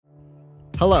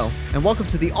Hello, and welcome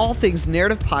to the All Things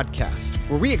Narrative Podcast,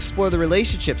 where we explore the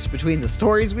relationships between the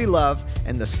stories we love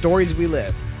and the stories we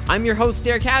live. I'm your host,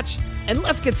 Derek Hatch, and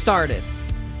let's get started.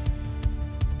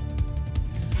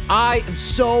 I am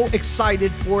so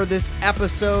excited for this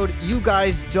episode. You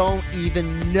guys don't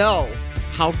even know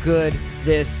how good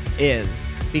this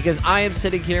is, because I am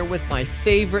sitting here with my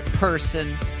favorite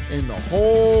person in the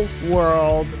whole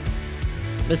world,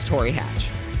 Miss Tori Hatch.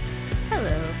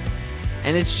 Hello.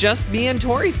 And it's just me and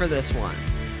Tori for this one.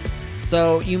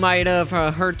 So you might have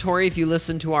heard Tori if you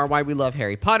listened to our Why We Love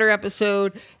Harry Potter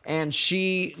episode, and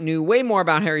she knew way more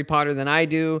about Harry Potter than I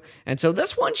do. And so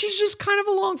this one, she's just kind of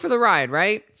along for the ride,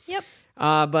 right? Yep.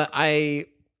 But I'm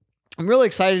really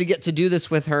excited to get to do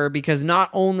this with her, because not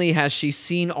only has she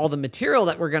seen all the material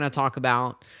that we're going to talk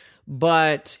about,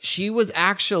 but she was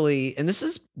actually, and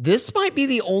this might be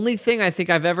the only thing I think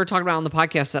I've ever talked about on the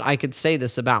podcast that I could say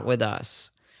this about with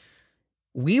us.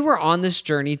 We were on this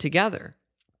journey together.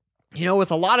 You know,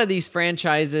 with a lot of these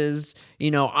franchises, you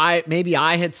know, I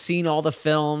had seen all the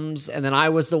films, and then I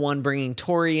was the one bringing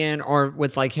Tori in, or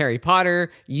with like Harry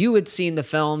Potter, you had seen the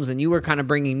films and you were kind of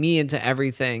bringing me into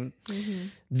everything. Mm-hmm.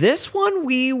 This one,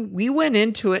 we went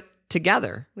into it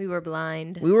together. We were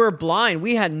blind.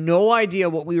 We had no idea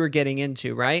what we were getting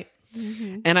into, right?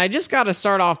 Mm-hmm. And I just got to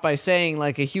start off by saying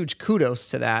like a huge kudos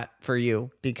to that for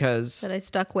you, because that I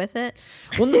stuck with it.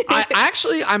 Well, no,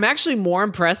 I'm actually more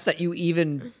impressed that you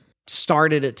even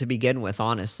started it to begin with,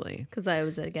 honestly. Because I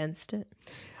was against it.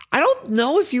 I don't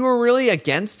know if you were really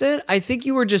against it. I think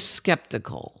you were just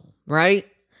skeptical, right?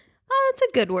 That's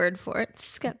a good word for it.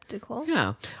 Skeptical.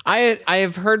 Yeah. I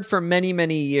have heard for many,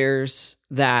 many years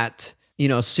that, you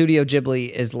know, Studio Ghibli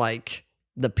is like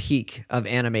the peak of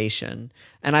animation.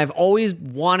 And I've always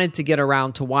wanted to get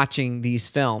around to watching these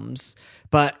films,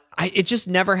 but it just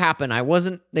never happened.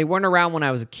 They weren't around when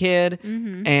I was a kid.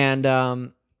 Mm-hmm. And,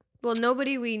 well,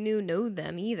 nobody we knew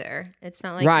them either. It's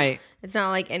not like, right. It's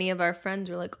not like any of our friends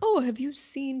were like, oh, have you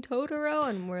seen Totoro?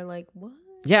 And we're like, what?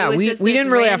 Yeah, we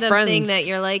didn't really have friends. Thing that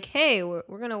you're like, hey,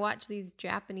 we're gonna watch these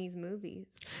Japanese movies.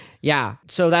 Yeah,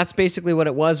 so that's basically what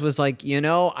it was like, you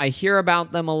know, I hear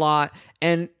about them a lot,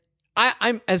 and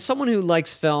I'm as someone who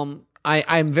likes film,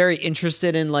 I'm very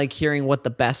interested in like hearing what the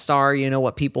best are, you know,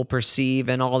 what people perceive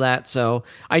and all that. So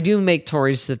I do make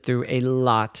Tori sit through a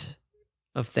lot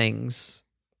of things.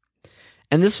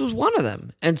 And this was one of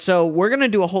them. And so we're going to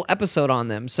do a whole episode on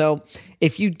them. So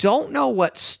if you don't know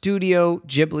what Studio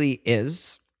Ghibli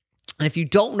is, and if you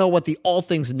don't know what the All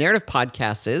Things Narrative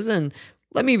Podcast is, and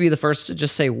let me be the first to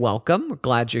just say welcome. We're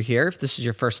glad you're here if this is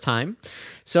your first time.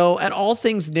 So at All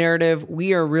Things Narrative,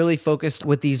 we are really focused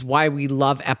with these Why We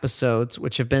Love episodes,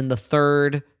 which have been the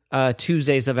third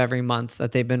Tuesdays of every month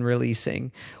that they've been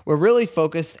releasing. We're really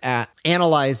focused at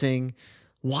analyzing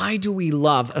why do we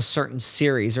love a certain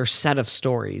series or set of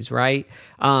stories, right?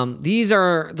 These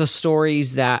are the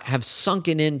stories that have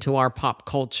sunken into our pop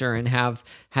culture and have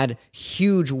had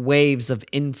huge waves of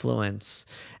influence.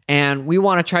 And we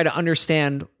want to try to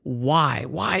understand why.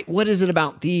 What is it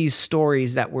about these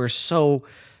stories that we're so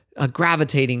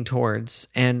gravitating towards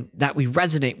and that we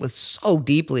resonate with so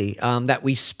deeply that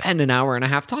we spend an hour and a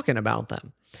half talking about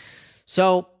them?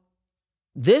 So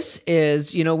this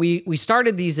is, you know, we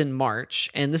started these in March,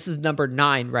 and this is number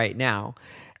 9 right now.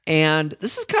 And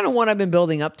this is kind of what I've been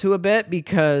building up to a bit,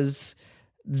 because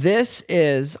this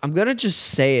is, I'm going to just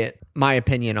say it, my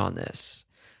opinion on this.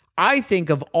 I think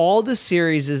of all the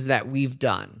series that we've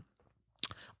done,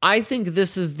 I think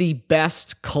this is the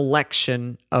best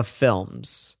collection of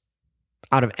films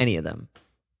out of any of them.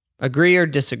 Agree or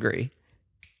disagree?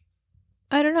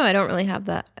 I don't know. I don't really have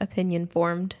that opinion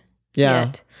formed. Yeah.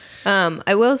 Yet.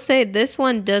 I will say this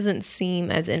one doesn't seem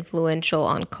as influential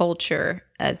on culture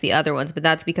as the other ones, but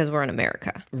that's because we're in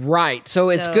America. Right. So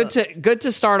it's good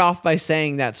to start off by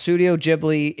saying that Studio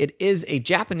Ghibli, it is a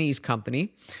Japanese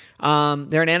company.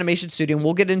 They're an animation studio, and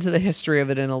we'll get into the history of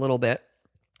it in a little bit.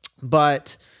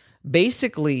 But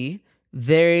basically,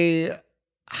 they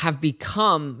have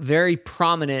become very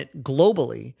prominent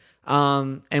globally.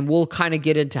 And we'll kind of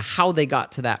get into how they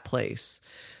got to that place.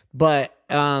 But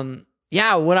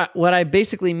yeah, what I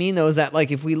basically mean though is that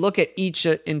like if we look at each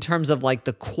in terms of like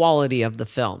the quality of the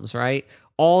films, right?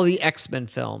 All the X-Men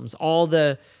films, all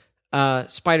the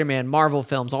Spider-Man, Marvel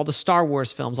films, all the Star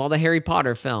Wars films, all the Harry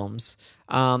Potter films,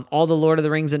 all the Lord of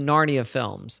the Rings and Narnia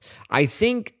films. I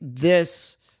think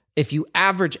this, if you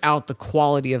average out the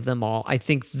quality of them all, I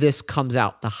think this comes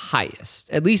out the highest,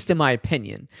 at least in my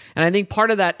opinion. And I think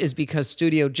part of that is because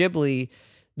Studio Ghibli,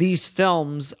 these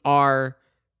films are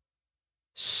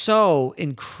so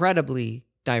incredibly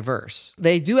diverse.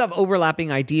 They do have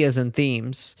overlapping ideas and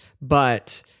themes,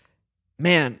 but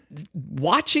man,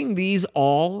 watching these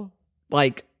all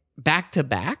like back to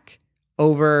back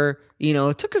over,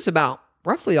 it took us about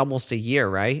roughly almost a year,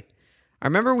 right? I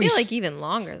remember I feel like even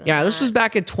longer than yeah, that. this was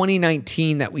back in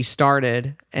 2019 that we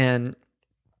started, and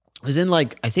it was in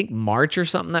like, I think March or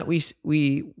something that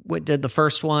we did the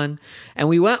first one, and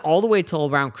we went all the way till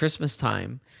around Christmas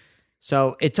time.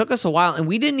 So it took us a while, and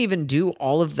we didn't even do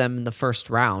all of them in the first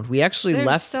round. We actually There's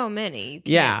left so many.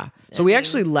 Yeah. So we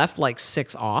actually left like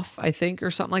 6 off, I think,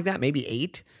 or something like that, maybe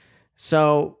 8.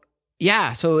 So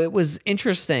yeah, so it was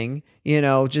interesting,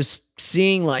 just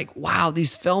seeing like, wow,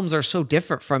 these films are so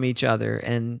different from each other.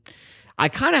 And I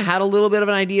kind of had a little bit of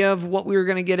an idea of what we were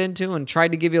going to get into and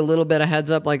tried to give you a little bit of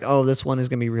heads up, like, oh, this one is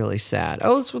going to be really sad.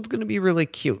 Oh, this one's going to be really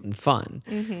cute and fun,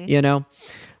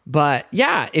 But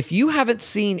yeah, if you haven't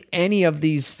seen any of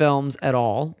these films at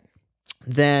all,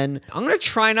 then I'm going to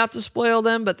try not to spoil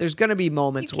them, but there's going to be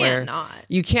moments where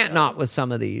you can't not with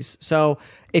some of these. So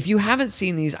if you haven't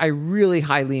seen these, I really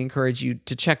highly encourage you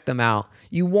to check them out.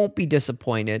 You won't be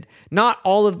disappointed. Not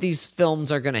all of these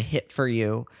films are going to hit for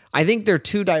you. I think they're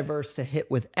too diverse to hit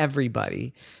with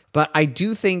everybody, but I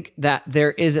do think that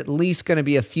there is at least going to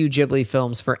be a few Ghibli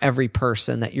films for every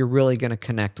person that you're really going to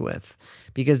connect with,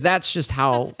 because that's just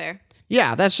how That's fair.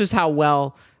 Yeah, that's just how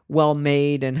well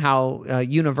made and how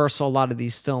universal a lot of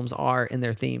these films are in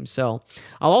their themes. So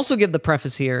I'll also give the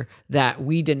preface here that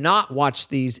we did not watch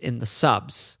these in the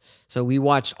subs. So we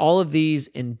watched all of these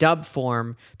in dub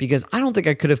form because I don't think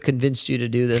I could have convinced you to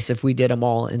do this if we did them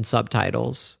all in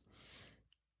subtitles.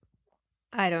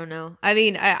 I don't know. I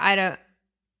mean, I don't.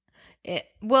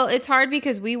 Well, it's hard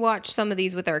because we watch some of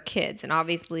these with our kids, and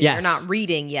obviously they're not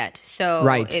reading yet. So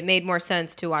it made more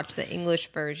sense to watch the English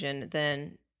version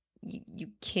than you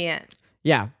can't.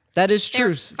 Yeah, that is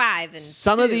true. 5 and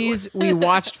some 2. of these we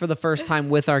watched for the first time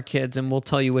with our kids, and we'll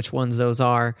tell you which ones those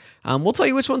are. We'll tell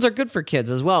you which ones are good for kids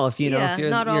as well. If if you're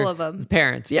not all of them.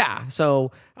 Parents, yeah.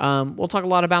 So we'll talk a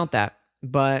lot about that.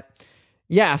 But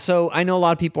yeah, so I know a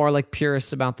lot of people are like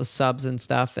purists about the subs and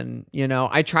stuff, and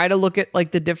I try to look at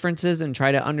like the differences and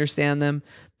try to understand them.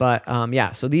 But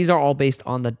yeah, so these are all based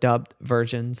on the dubbed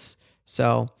versions.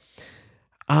 So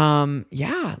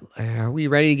yeah, are we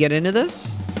ready to get into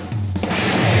this?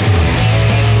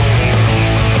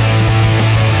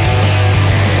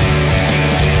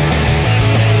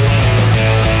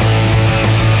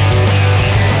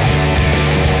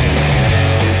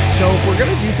 So we're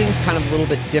going to do things kind of a little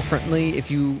bit differently. If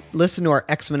you listen to our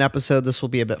X-Men episode, this will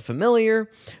be a bit familiar,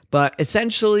 but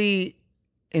essentially,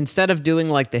 instead of doing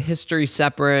like the history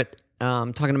separate,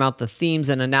 talking about the themes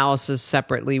and analysis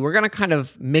separately, we're going to kind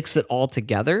of mix it all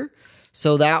together.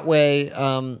 So that way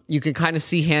you can kind of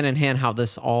see hand in hand how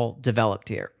this all developed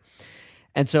here.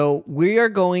 And so we are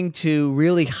going to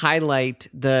really highlight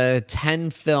the 10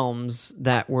 films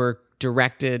that were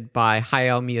directed by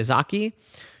Hayao Miyazaki,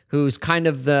 who's kind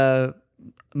of the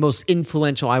most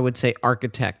influential, I would say,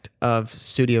 architect of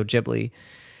Studio Ghibli.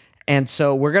 And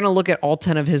so we're going to look at all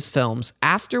 10 of his films.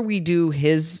 After we do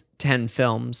his 10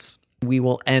 films, we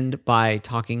will end by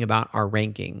talking about our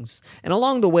rankings. And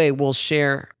along the way, we'll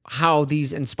share how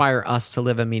these inspire us to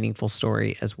live a meaningful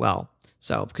story as well.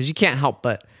 So, because you can't help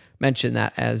but mention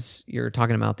that as you're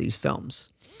talking about these films.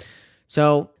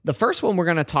 So the first one we're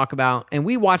going to talk about, and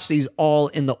we watched these all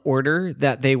in the order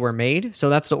that they were made. So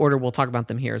that's the order we'll talk about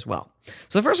them here as well.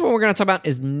 So the first one we're going to talk about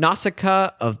is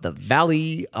Nausicaa of the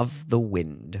Valley of the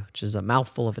Wind, which is a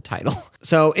mouthful of a title.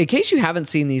 So in case you haven't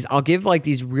seen these, I'll give like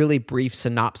these really brief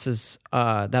synopses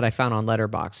that I found on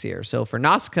Letterboxd here. So for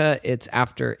Nausicaa, it's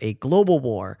after a global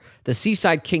war. The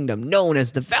seaside kingdom, known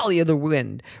as the Valley of the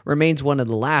Wind, remains one of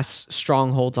the last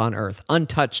strongholds on Earth,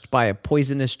 untouched by a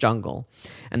poisonous jungle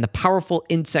and the powerful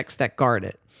insects that guard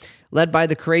it. Led by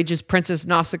the courageous Princess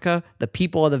Nausicaa, the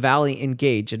people of the valley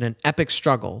engage in an epic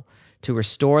struggle to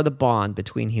restore the bond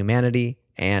between humanity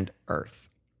and Earth.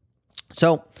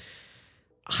 So,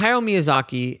 Hayao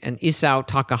Miyazaki and Isao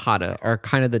Takahata are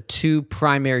kind of the two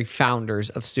primary founders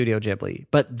of Studio Ghibli.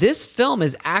 But this film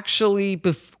is actually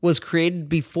was created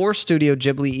before Studio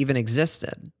Ghibli even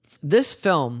existed. This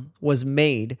film was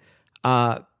made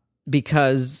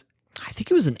because I think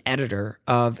it was an editor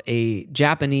of a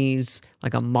Japanese,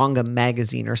 like a manga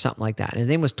magazine or something like that. And his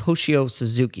name was Toshio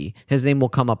Suzuki. His name will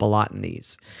come up a lot in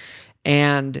these.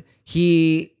 And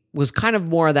he was kind of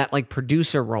more of that like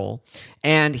producer role.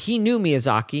 And he knew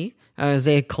Miyazaki as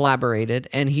they had collaborated.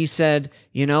 And he said,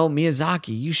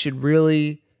 Miyazaki, you should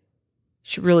really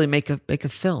make a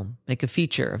film, make a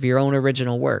feature of your own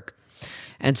original work.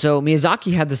 And so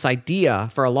Miyazaki had this idea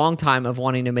for a long time of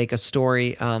wanting to make a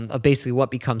story of basically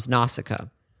what becomes Nausicaa.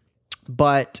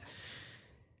 But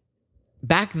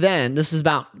back then, this is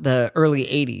about the early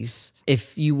 80s,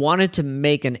 if you wanted to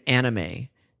make an anime,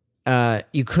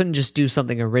 you couldn't just do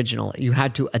something original. You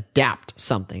had to adapt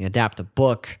something, adapt a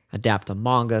book, adapt a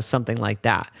manga, something like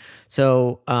that.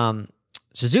 So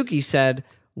Suzuki said,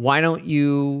 why don't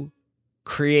you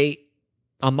create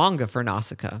a manga for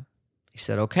Nausicaa? He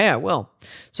said, okay, I will.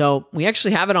 So we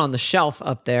actually have it on the shelf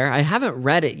up there. I haven't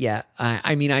read it yet.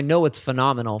 I mean, I know it's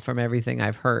phenomenal from everything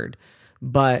I've heard,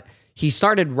 but he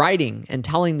started writing and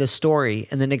telling the story,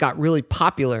 and then it got really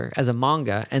popular as a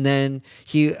manga. And then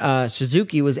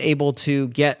Suzuki was able to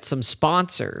get some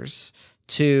sponsors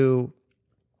to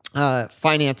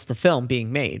finance the film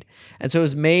being made. And so it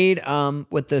was made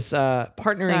with this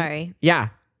partnering. Sorry. Yeah.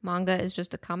 Manga is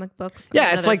just a comic book?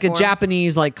 Yeah, it's like a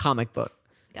Japanese like comic book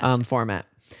format.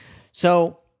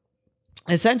 So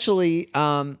essentially,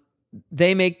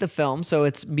 they make the film. So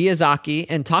it's Miyazaki,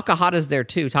 and Takahata's there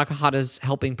too. Takahata's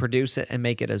helping produce it and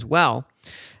make it as well.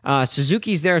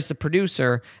 Suzuki's there as the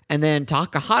producer. And then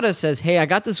Takahata says, hey, I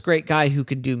got this great guy who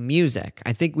could do music.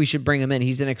 I think we should bring him in.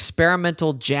 He's an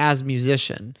experimental jazz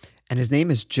musician, and his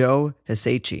name is Joe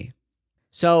Hisaichi.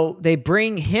 So they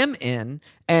bring him in,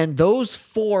 and those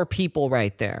 4 people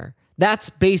right there, that's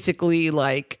basically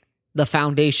like the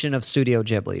foundation of Studio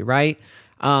Ghibli, right?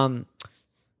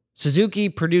 Suzuki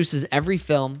produces every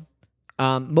film.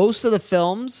 Most of the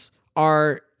films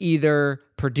are either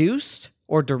produced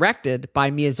or directed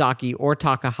by Miyazaki or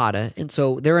Takahata. And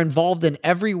so they're involved in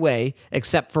every way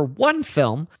except for one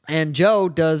film. And Joe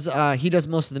does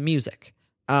most of the music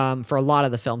for a lot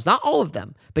of the films. Not all of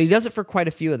them, but he does it for quite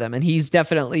a few of them. And he's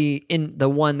definitely in the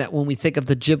one that when we think of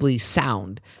the Ghibli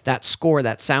sound, that score,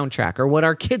 that soundtrack, or what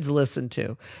our kids listen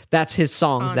to, that's his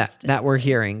songs that we're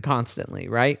hearing constantly,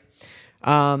 right?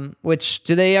 Which,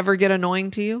 do they ever get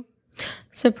annoying to you?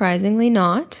 Surprisingly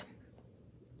not.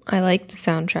 I like the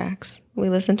soundtracks. We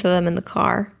listen to them in the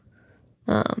car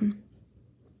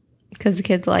because the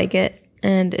kids like it,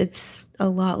 and it's a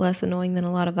lot less annoying than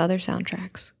a lot of other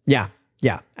soundtracks. Yeah,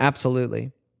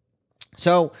 absolutely.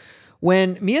 So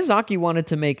when Miyazaki wanted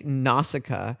to make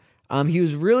Nausicaa, he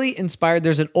was really inspired.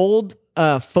 There's an old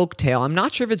folk tale. I'm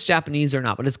not sure if it's Japanese or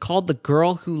not, but it's called The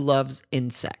Girl Who Loves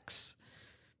Insects.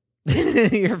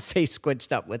 Your face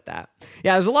squished up with that.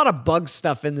 Yeah, there's a lot of bug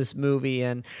stuff in this movie,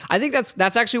 and I think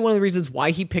that's actually one of the reasons why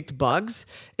he picked bugs,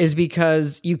 is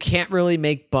because you can't really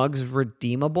make bugs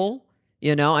redeemable.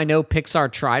 You know, I know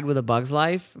Pixar tried with A Bug's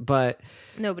Life, but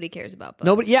nobody cares about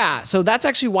bugs. Yeah, so that's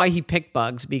actually why he picked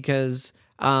bugs, because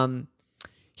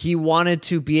he wanted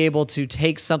to be able to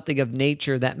take something of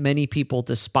nature that many people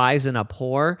despise and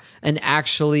abhor and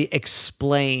actually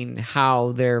explain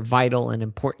how they're vital and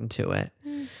important to it.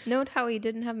 Note how he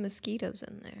didn't have mosquitoes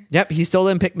in there. Yep, he still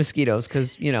didn't pick mosquitoes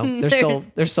because, you know,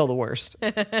 they're still the worst.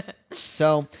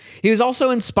 So he was also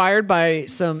inspired by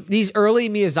these early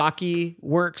Miyazaki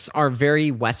works are very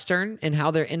Western in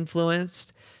how they're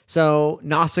influenced. So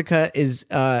Nausicaa is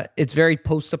it's very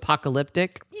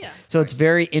post-apocalyptic. Yeah. So it's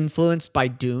very influenced by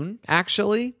Dune,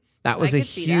 actually. That was a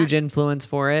huge influence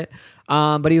for it.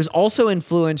 But he was also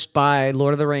influenced by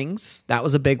Lord of the Rings. That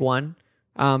was a big one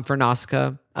for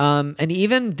Nausicaa. And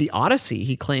even the Odyssey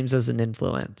he claims as an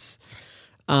influence.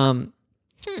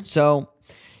 So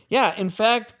yeah, in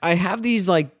fact, I have these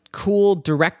like cool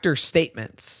director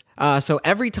statements. So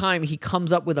every time he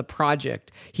comes up with a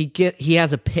project, he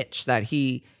has a pitch that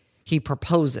he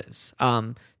proposes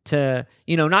to,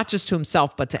 you know, not just to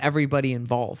himself, but to everybody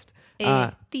involved.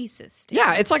 A thesis statement.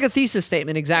 Yeah, it's like a thesis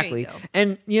statement, exactly.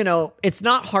 And, you know, it's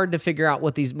not hard to figure out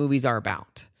what these movies are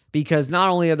about, because not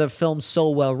only are the films so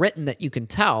well written that you can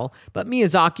tell, but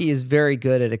Miyazaki is very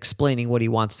good at explaining what he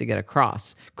wants to get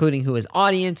across, including who his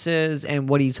audience is and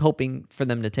what he's hoping for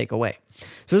them to take away.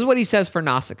 So this is what he says for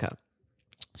Nausicaa.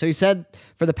 So he said,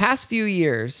 for the past few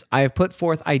years, I have put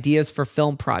forth ideas for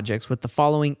film projects with the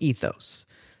following ethos: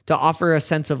 to offer a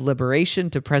sense of liberation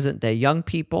to present-day young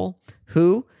people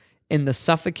who, in the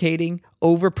suffocating,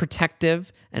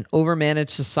 overprotective, and overmanaged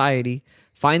society,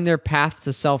 find their path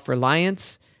to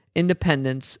self-reliance,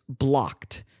 independence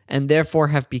blocked, and therefore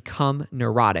have become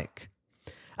neurotic.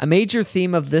 A major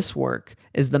theme of this work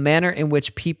is the manner in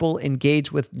which people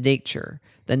engage with nature,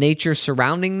 the nature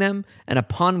surrounding them and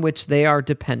upon which they are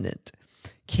dependent.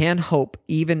 Can hope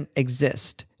even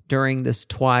exist during this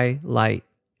twilight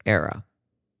era?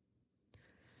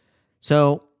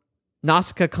 So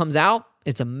Nausicaa comes out.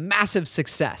 It's a massive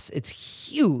success. It's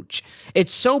huge.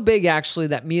 It's so big, actually,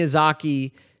 that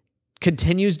Miyazaki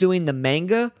continues doing the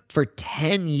manga for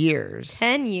 10 years.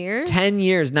 10 years? 10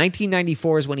 years.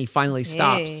 1994 is when he finally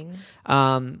stops.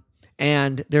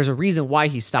 And there's a reason why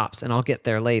he stops, and I'll get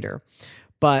there later.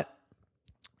 But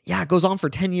it goes on for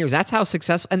 10 years. That's how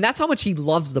successful, and that's how much he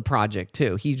loves the project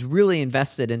too. He's really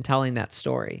invested in telling that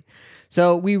story.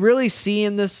 So we really see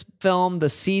in this film the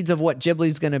seeds of what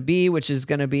Ghibli's going to be, which is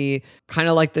going to be kind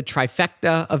of like the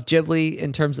trifecta of Ghibli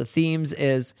in terms of themes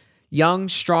is young,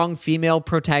 strong female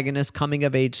protagonist coming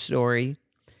of age story,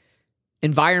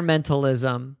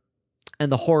 environmentalism,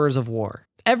 and the horrors of war.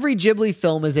 Every Ghibli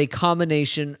film is a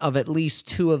combination of at least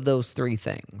two of those three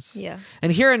things. Yeah.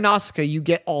 And here in Nausicaa, you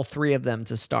get all three of them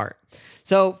to start.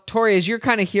 So, Tori, as you're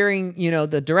kind of hearing,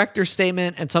 the director's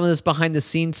statement and some of this behind the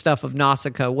scenes stuff of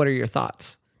Nausicaa, what are your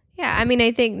thoughts? Yeah, I mean,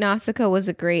 I think Nausicaa was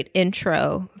a great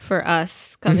intro for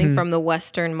us coming from the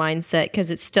Western mindset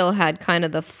because it still had kind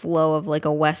of the flow of like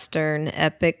a Western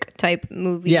epic type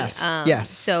movie. Yes, yes.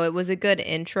 So it was a good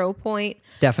intro point.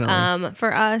 Definitely.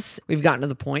 For us. We've gotten to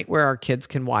the point where our kids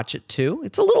can watch it too.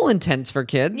 It's a little intense for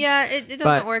kids. Yeah, it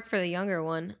doesn't work for the younger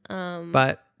one.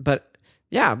 But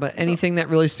anything that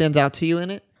really stands out to you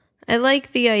in it? I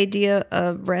like the idea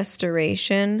of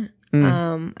restoration.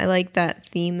 I like that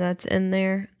theme that's in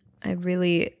there. I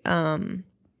really,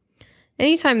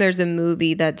 anytime there's a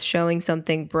movie that's showing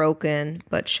something broken,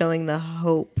 but showing the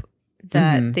hope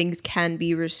that things can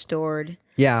be restored,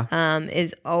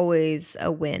 is always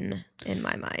a win in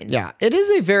my mind. Yeah, it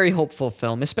is a very hopeful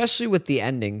film, especially with the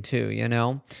ending too,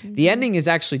 The ending is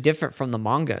actually different from the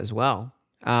manga as well.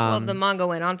 The manga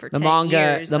went on for 10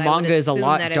 years. The manga is a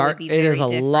lot dark. It is a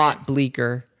lot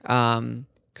bleaker.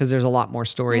 Because there's a lot more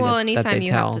story that they tell. Well, anytime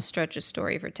you have to stretch a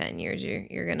story for 10 years,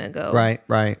 you're going to go. Right.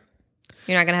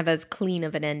 You're not going to have as clean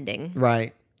of an ending.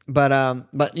 Right. But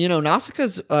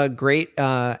Nausicaa's a great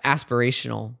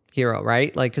aspirational hero,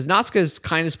 right? Like, because Nausicaa is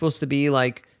kind of supposed to be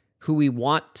like who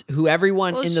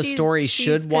everyone in the story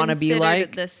should want to be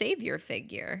like. The savior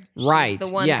figure. Right. She's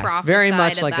the one yes. Very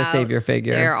much like a savior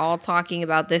figure. They're all talking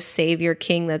about this savior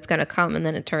king that's going to come, and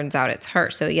then it turns out it's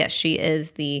her. So, yes, she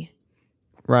is the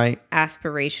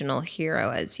aspirational hero,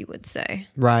 as you would say.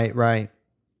 Right.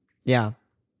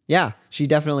 Yeah, she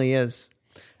definitely is.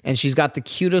 And she's got the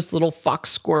cutest little fox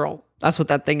squirrel. That's what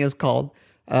that thing is called.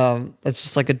 That's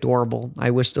just like adorable.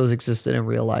 I wish those existed in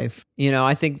real life.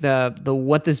 I think the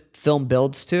what this film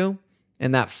builds to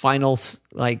and that final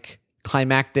like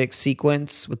climactic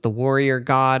sequence with the warrior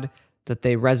god that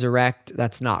they resurrect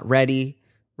that's not ready,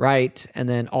 right? And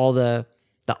then all the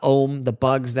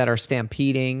bugs that are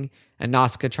stampeding and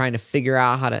Nausicaa trying to figure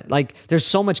out how to, like, there's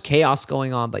so much chaos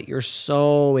going on, but you're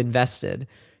so invested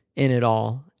in it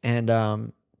all.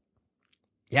 And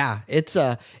it's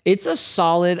a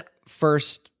solid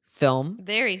first film.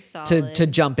 Very solid. To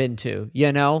jump into,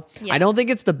 Yeah. I don't think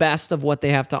it's the best of what they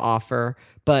have to offer,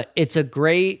 but it's a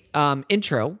great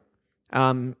intro,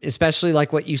 especially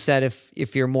like what you said,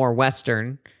 if you're more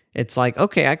Western, it's like,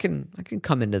 okay, I can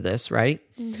come into this, right?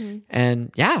 Mm-hmm.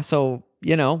 And so,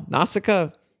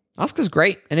 Nausicaa's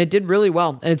great, and it did really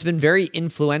well, and it's been very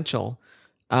influential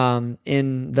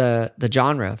in the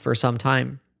genre for some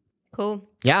time. Cool.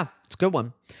 Yeah, it's a good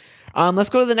one. Let's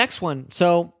go to the next one.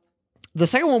 So the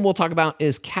second one we'll talk about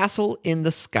is Castle in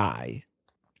the Sky.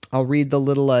 I'll read the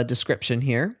little description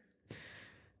here.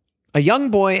 A young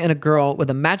boy and a girl with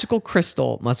a magical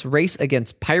crystal must race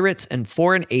against pirates and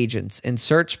foreign agents in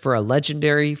search for a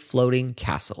legendary floating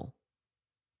castle.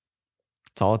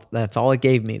 That's all it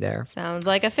gave me there. Sounds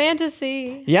like a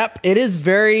fantasy. Yep, it is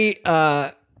very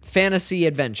fantasy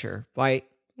adventure, right?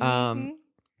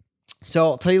 So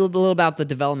I'll tell you a little about the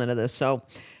development of this. So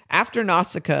after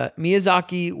Nausicaa,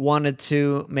 Miyazaki wanted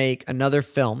to make another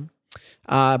film,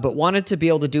 but wanted to be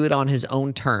able to do it on his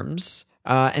own terms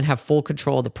and have full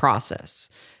control of the process.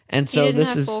 And so he didn't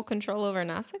have full control over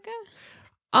Nausicaa?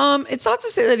 It's not to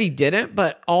say that he didn't,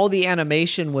 but all the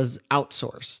animation was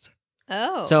outsourced.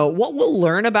 Oh. So what we'll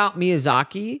learn about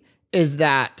Miyazaki is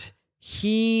that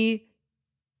he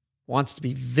wants to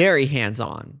be very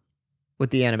hands-on with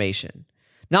the animation.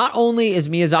 Not only is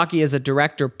Miyazaki as a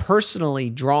director personally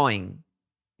drawing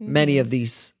many of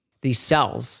these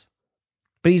cells,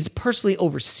 but he's personally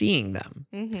overseeing them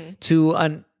to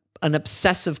an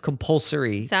obsessive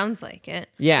compulsory. Sounds like it.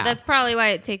 Yeah. But that's probably why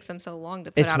it takes them so long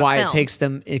to put out a film. It's why it takes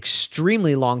them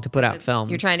extremely long to put out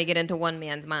films. You're trying to get into one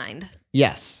man's mind.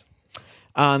 Yes.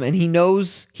 And he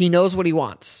knows what he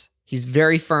wants. He's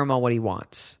very firm on what he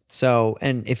wants. So,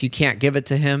 and if you can't give it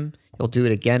to him, he'll do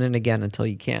it again and again until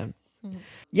you can.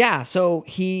 Yeah, so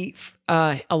he,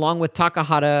 along with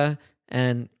Takahata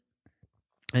and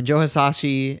Joe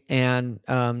Hisashi and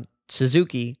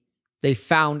Suzuki, they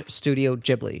found Studio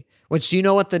Ghibli. Which, do you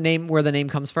know where the name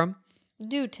comes from?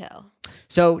 Do tell.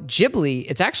 So Ghibli,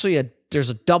 it's actually there's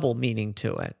a double meaning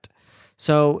to it.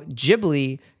 So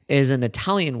Ghibli is an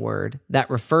Italian word that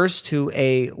refers to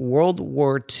a World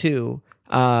War II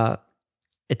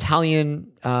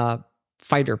Italian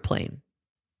fighter plane.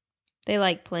 They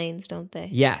like planes, don't they?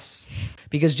 Yes,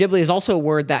 because Ghibli is also a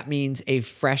word that means a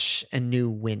fresh and new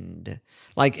wind.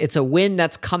 Like it's a wind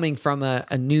that's coming from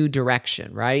a new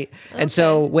direction, right? Okay. And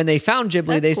so when they found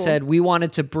Ghibli, they said, we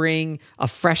wanted to bring a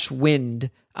fresh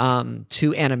wind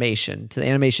to animation, to the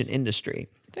animation industry.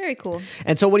 Very cool.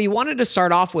 And so what he wanted to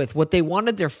start off with, what they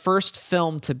wanted their first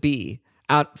film to be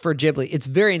out for Ghibli, it's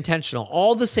very intentional.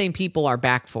 All the same people are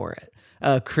back for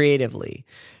it creatively.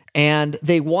 And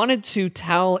they wanted to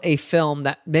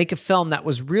make a film that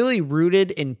was really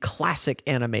rooted in classic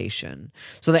animation.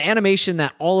 So the animation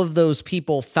that all of those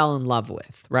people fell in love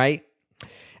with, right?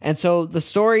 And so the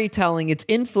storytelling, it's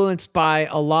influenced by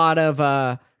a lot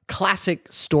of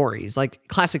classic stories, like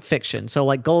classic fiction. So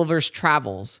like Gulliver's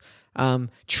Travels,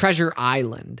 Treasure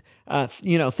Island,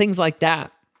 things like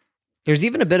that. There's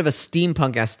even a bit of a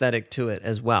steampunk aesthetic to it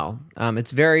as well.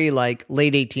 It's very like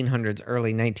late 1800s,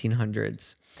 early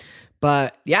 1900s.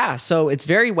 But yeah, so it's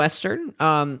very Western,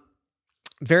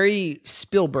 very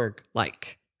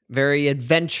Spielberg-like, very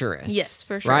adventurous. Yes,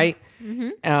 for sure. Right?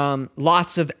 Mm-hmm.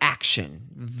 Lots of action,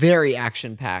 very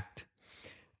action-packed.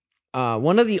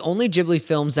 One of the only Ghibli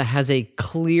films that has a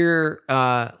clearly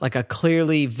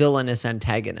villainous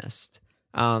antagonist.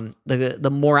 The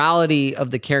morality of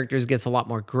the characters gets a lot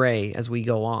more gray as we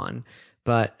go on,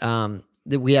 but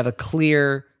we have a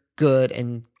clear good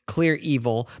and clear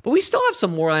evil, but we still have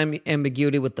some moral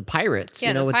ambiguity with the pirates.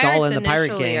 Yeah, with Dala and the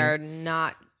pirate gang are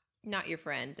not your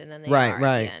friend, and then they are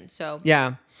at the end. So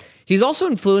yeah, he's also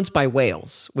influenced by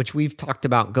Wales, which we've talked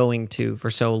about going to for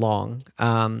so long.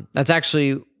 That's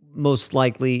actually most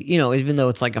likely, even though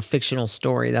it's like a fictional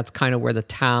story, that's kind of where the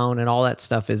town and all that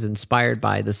stuff is inspired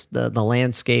by the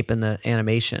landscape and the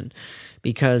animation,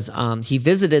 because he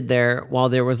visited there while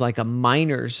there was like a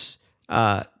miners'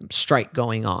 strike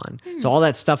going on. So all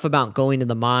that stuff about going to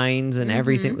the mines and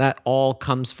everything, that all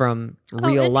comes from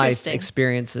real life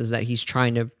experiences that he's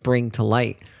trying to bring to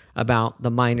light about the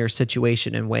miner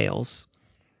situation in Wales.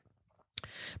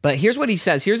 But here's what he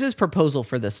says. Here's his proposal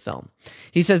for this film.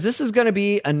 He says, this is going to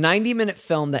be a 90-minute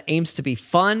film that aims to be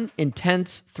fun,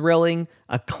 intense, thrilling,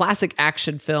 a classic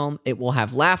action film. It will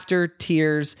have laughter,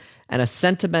 tears, and a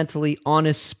sentimentally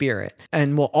honest spirit,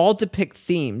 and will all depict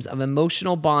themes of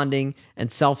emotional bonding and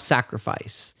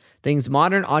self-sacrifice, things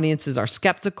modern audiences are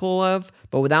skeptical of,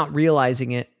 but without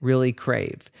realizing it, really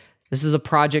crave. This is a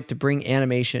project to bring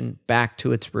animation back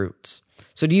to its roots.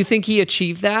 So do you think he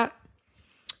achieved that?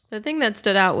 The thing that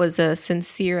stood out was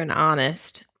sincere and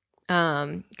honest,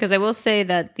 because I will say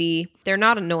that they're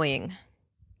not annoying.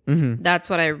 Mm-hmm. That's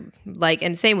what I like.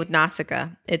 And same with Nausicaa.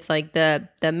 It's like the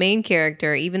main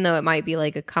character, even though it might be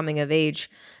like a coming of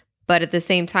age, but at the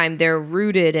same time, they're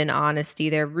rooted in honesty.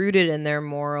 They're rooted in their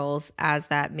morals as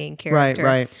that main character.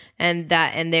 Right. And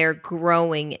they're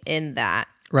growing in that.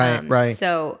 Right.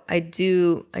 So I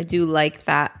do like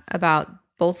that about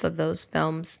both of those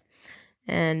films.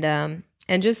 And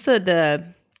just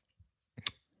the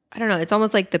I don't know, it's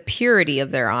almost like the purity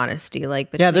of their honesty.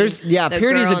 Like purity is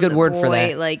a good word for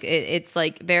that. Like it's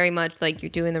like very much like you're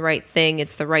doing the right thing.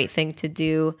 It's the right thing to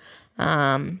do.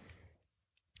 And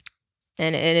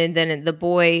then the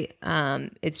boy,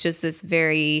 it's just this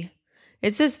very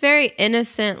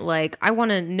innocent, like, I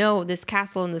want to know this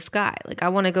castle in the sky. Like, I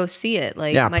want to go see it.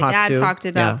 Like, my dad talked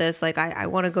about this. Like, I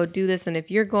want to go do this. And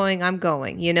if you're going, I'm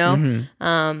going,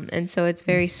 Mm-hmm. And so it's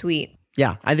very sweet.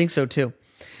 Yeah, I think so too.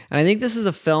 And I think this is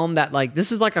a film that, like,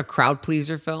 this is like a crowd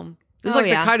pleaser film. This is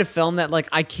the kind of film that, like,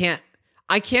 I can't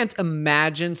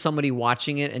imagine somebody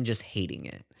watching it and just hating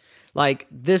it. Like,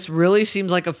 this really seems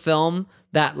like a film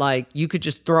that, like, you could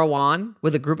just throw on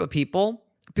with a group of people.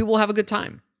 People will have a good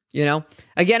time,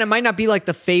 Again, it might not be like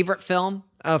the favorite film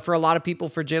for a lot of people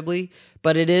for Ghibli,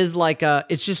 but it is like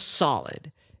it's just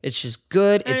solid. It's just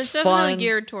good. And it's fun. Definitely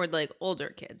geared toward like older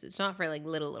kids. It's not for like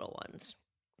little ones.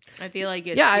 I feel like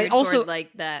it's geared toward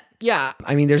like that. Yeah,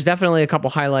 I mean, there's definitely a couple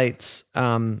highlights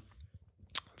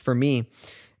for me,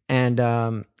 and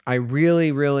I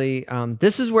really, really,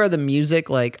 this is where the music,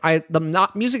 like,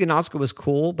 music in Nausicaa was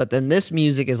cool, but then this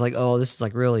music is like, oh, this is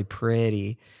like really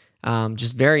pretty,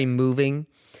 just very moving.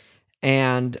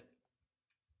 And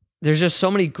there's just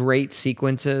so many great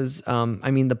sequences.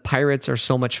 I mean, the pirates are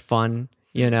so much fun,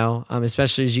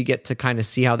 especially as you get to kind of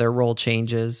see how their role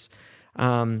changes.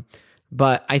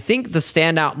 But I think the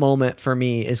standout moment for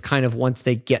me is kind of once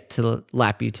they get to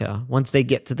Laputa, once they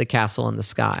get to the castle in the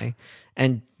sky.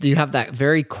 And you have that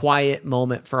very quiet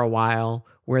moment for a while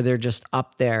where they're just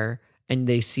up there and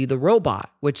they see the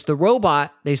robot, which the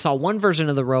robot, they saw one version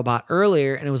of the robot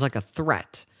earlier and it was like a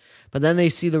threat. But then they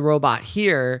see the robot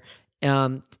here.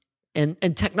 And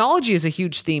technology is a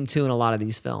huge theme too in a lot of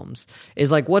these films, is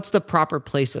like, what's the proper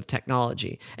place of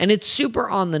technology? And it's super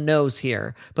on the nose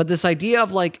here, but this idea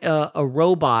of like a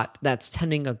robot that's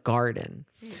tending a garden.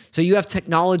 So you have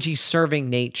technology serving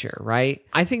nature, right?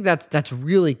 I think that's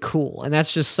really cool. And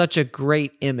that's just such a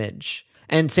great image.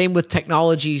 And same with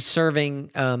technology serving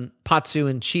Patsu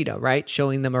and Cheetah, right?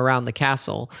 Showing them around the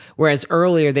castle. Whereas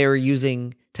earlier they were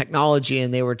using technology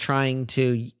and they were trying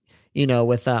to,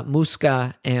 with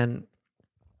Muska and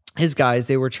his guys,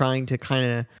 they were trying to kind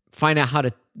of find out how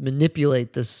to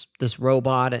manipulate this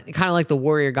robot, and kind of like the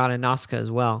warrior god in Nazca as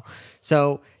well.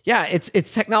 So yeah, it's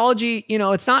technology.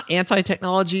 It's not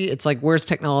anti-technology. It's like, where's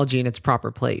technology in its proper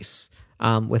place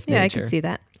with nature? Yeah, I can see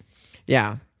that.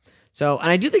 Yeah. So,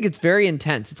 and I do think it's very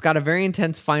intense. It's got a very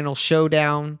intense final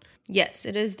showdown. Yes,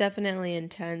 it is definitely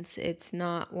intense. It's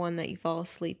not one that you fall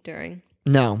asleep during.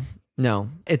 No.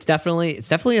 It's definitely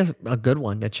a good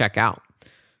one to check out.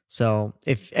 So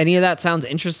if any of that sounds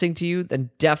interesting to you, then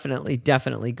definitely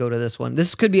go to this one.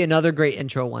 This could be another great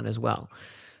intro one as well.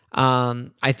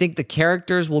 I think the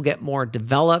characters will get more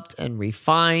developed and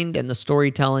refined, and the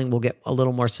storytelling will get a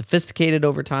little more sophisticated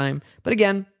over time. But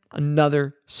again,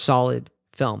 another solid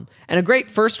film and a great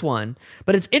first one.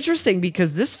 But it's interesting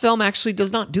because this film actually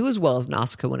does not do as well as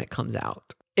Nazca when it comes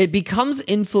out. It becomes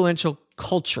influential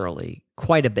culturally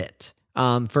quite a bit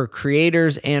for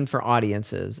creators and for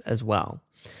audiences as well,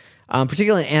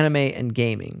 particularly in anime and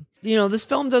gaming. This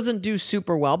film doesn't do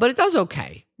super well, but it does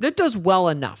okay. It does well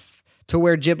enough to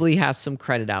where Ghibli has some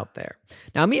credit out there.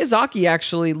 Now, Miyazaki,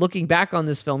 actually, looking back on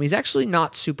this film, he's actually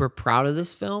not super proud of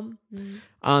this film.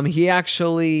 He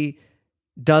actually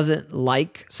doesn't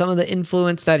like some of the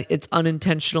influence that it's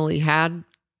unintentionally had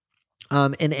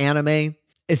in anime.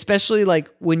 Especially like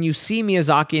when you see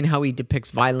Miyazaki and how he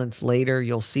depicts violence later,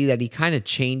 you'll see that he kind of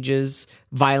changes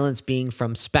violence being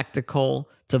from spectacle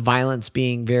to violence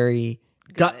being very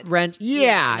gut wrench.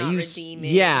 Yeah, not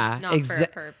redeeming, not for a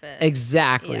purpose.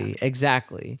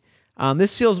 Exactly.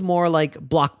 This feels more like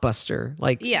blockbuster,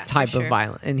 type of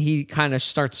violence, and he kind of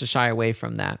starts to shy away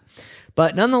from that.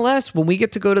 But nonetheless, when we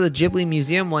get to go to the Ghibli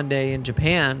Museum one day in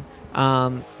Japan,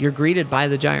 you're greeted by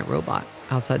the giant robot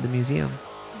outside the museum.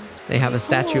 They have a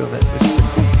statue of it, which is pretty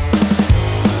cool.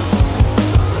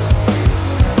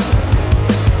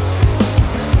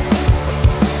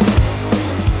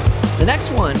 The next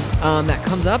one that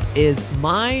comes up is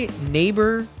My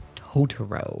Neighbor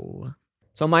Totoro.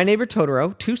 So My Neighbor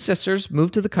Totoro, two sisters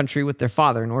moved to the country with their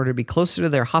father in order to be closer to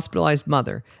their hospitalized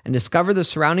mother and discover the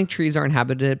surrounding trees are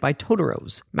inhabited by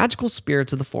Totoros, magical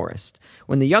spirits of the forest.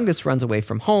 When the youngest runs away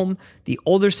from home, the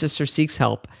older sister seeks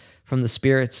help from the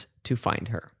spirits to find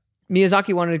her.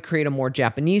 Miyazaki wanted to create a more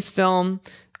Japanese film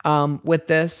with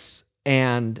this,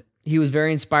 and he was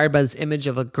very inspired by this image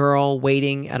of a girl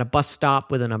waiting at a bus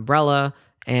stop with an umbrella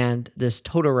and this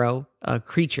Totoro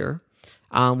creature,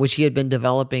 which he had been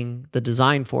developing the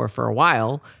design for a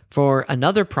while for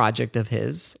another project of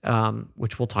his,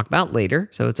 which we'll talk about later.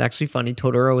 So it's actually funny.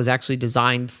 Totoro was actually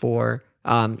designed for,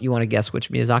 you want to guess which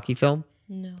Miyazaki film?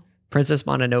 No. Princess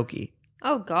Mononoke.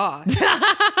 Oh, gosh.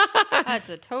 That's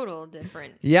a total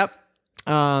different. Yep.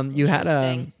 You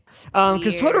had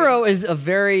because Totoro is a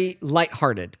very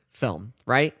lighthearted film,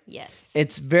 right? Yes.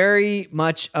 It's very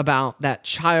much about that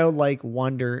childlike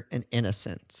wonder and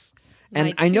innocence.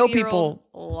 And I know people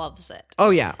loves it.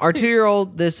 Oh yeah, our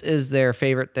 2-year-old, this is their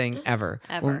favorite thing ever.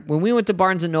 When we went to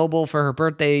Barnes and Noble for her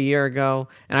birthday a year ago,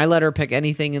 and I let her pick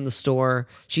anything in the store,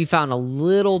 she found a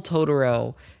little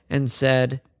Totoro and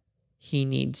said, "He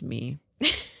needs me."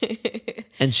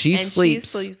 And she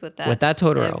sleeps with that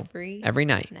Totoro every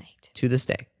night to this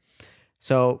day.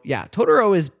 So yeah,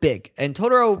 Totoro is big, and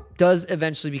Totoro does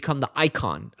eventually become the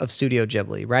icon of Studio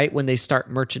Ghibli, right? When they start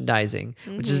merchandising,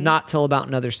 which is not till about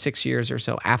another 6 years or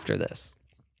so after this.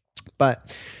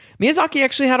 But Miyazaki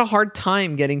actually had a hard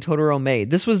time getting Totoro made.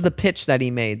 This was the pitch that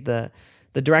he made, the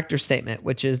director's statement,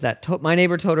 which is that My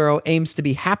Neighbor Totoro aims to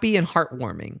be happy and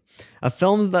heartwarming, a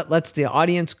film that lets the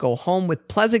audience go home with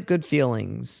pleasant good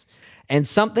feelings, and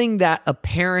something that a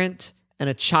parent and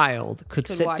a child could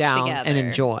sit down together and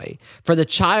enjoy. For the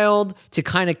child to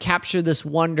kind of capture this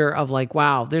wonder of like,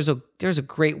 wow, there's a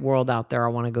great world out there I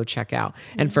want to go check out.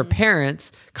 And for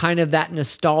parents, kind of that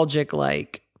nostalgic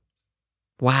like,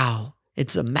 wow,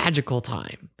 it's a magical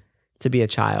time to be a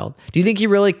child. Do you think he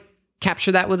really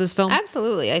captured that with his film?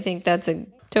 Absolutely. I think that's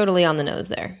totally on the nose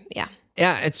there. Yeah.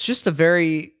 Yeah, it's just a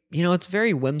very, it's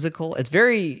very whimsical. It's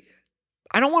very,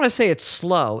 I don't want to say it's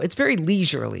slow. It's very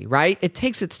leisurely, right? It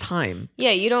takes its time.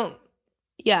 Yeah, you don't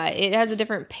Yeah, it has a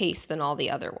different pace than all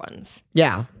the other ones.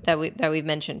 Yeah. That we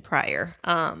mentioned prior.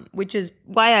 Which is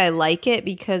why I like it,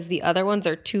 because the other ones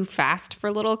are too fast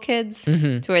for little kids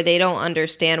to where they don't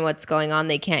understand what's going on.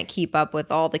 They can't keep up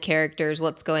with all the characters,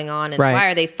 what's going on, and why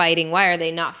are they fighting? Why are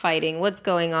they not fighting? What's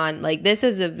going on? Like, this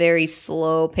is a very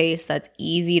slow pace that's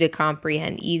easy to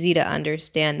comprehend, easy to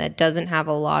understand, that doesn't have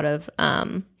a lot of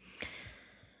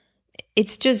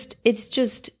it's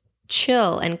just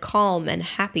chill and calm and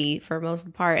happy for most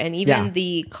of the part. And even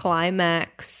the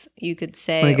climax, you could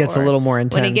say, when it gets a little more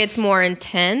intense. When it gets more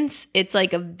intense, it's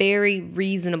like a very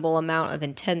reasonable amount of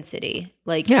intensity.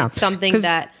 Like, it's something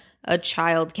that a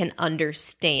child can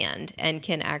understand and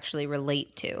can actually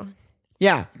relate to.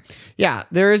 Yeah. Yeah.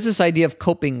 There is this idea of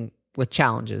coping with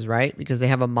challenges, right? Because they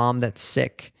have a mom that's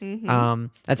sick.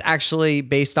 That's actually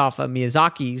based off of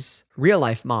Miyazaki's real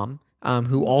life mom.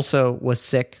 Who also was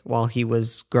sick while he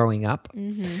was growing up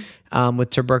with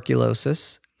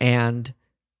tuberculosis. And,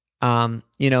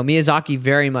 Miyazaki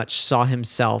very much saw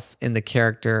himself in the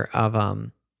character of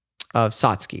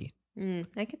Satsuki,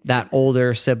 that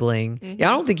older sibling. Yeah,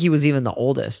 I don't think he was even the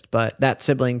oldest, but that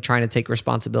sibling trying to take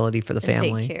responsibility for the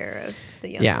family. Take care of the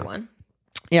younger one.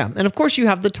 Yeah, and of course you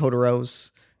have the Totoros,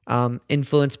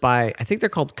 influenced by, I think they're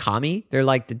called kami. They're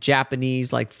like the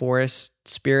Japanese like forest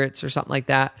spirits or something like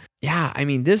that. Yeah, I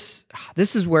mean this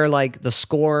is where like the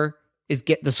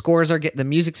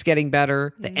music's getting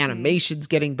better, the animation's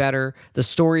getting better, the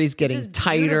story's getting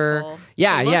tighter.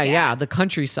 Yeah, the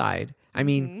countryside. I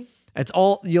mean, it's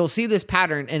all, you'll see this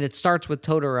pattern, and it starts with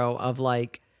Totoro of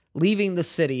like leaving the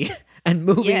city and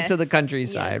moving to the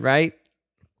countryside, right?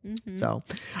 So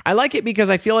I like it because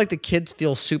I feel like the kids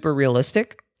feel super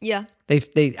realistic. Yeah. They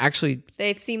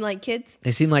seem like kids.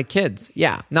 They seem like kids.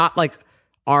 Yeah. Not like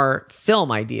our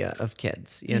film idea of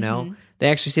kids, you know? They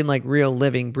actually seem like real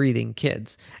living, breathing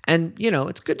kids. And,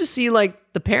 it's good to see like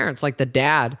the parents, like the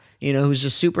dad, who's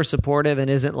just super supportive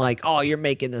and isn't like, oh, you're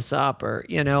making this up, or,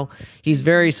 he's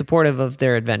very supportive of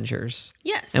their adventures.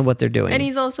 Yes. And what they're doing. And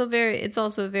it's also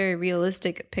a very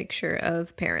realistic picture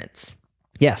of parents.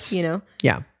 Yes.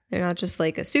 Yeah. They're not just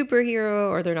like a superhero,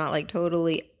 or they're not like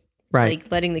totally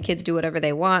like letting the kids do whatever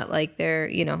they want. Like they're,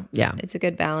 it's a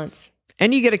good balance.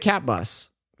 And you get a cat bus.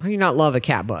 How do you not love a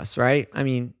cat bus, right? I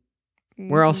mean,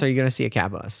 where else are you going to see a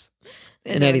cat bus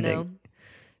in anything? Know.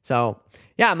 So,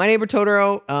 yeah, My Neighbor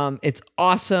Totoro, it's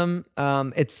awesome.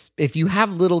 It's, if you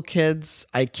have little kids,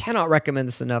 I cannot recommend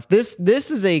this enough. This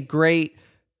is a great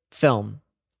film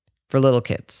for little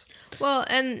kids. Well,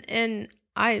 and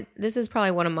this is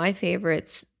probably one of my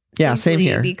favorites. Yeah, same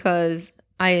here. Because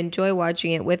I enjoy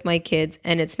watching it with my kids,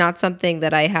 and it's not something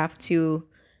that I have to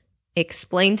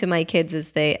explain to my kids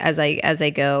as I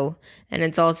go, and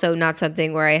it's also not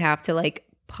something where I have to like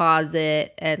pause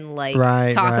it and like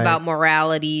talk about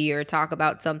morality or talk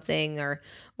about something or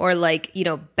like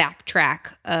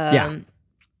backtrack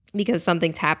because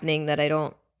something's happening that I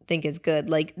don't think is good.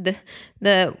 Like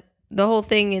the whole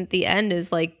thing at the end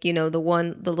is like, the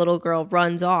little girl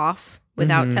runs off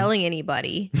without telling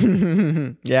anybody.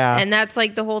 Yeah. And that's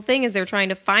like the whole thing, is they're trying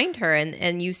to find her,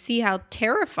 and you see how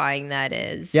terrifying that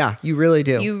is. Yeah, you really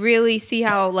do. You really see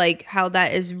how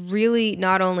that is really,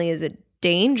 not only is it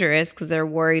dangerous because they're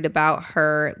worried about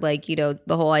her, like, the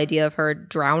whole idea of her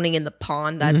drowning in the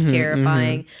pond, that's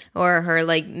terrifying, or her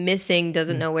like missing,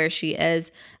 doesn't know where she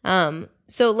is.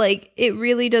 So like it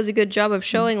really does a good job of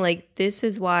showing like, this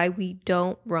is why we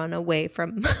don't run away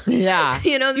from yeah.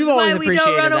 This is why we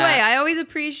don't run away. I always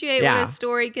appreciate when a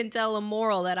story can tell a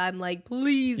moral that I'm like,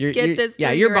 please get this.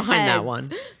 Yeah, you're behind that one.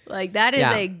 Like that is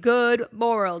a good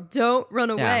moral. Don't run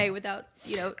away without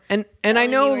And I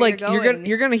know like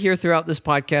you're gonna hear throughout this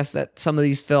podcast that some of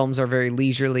these films are very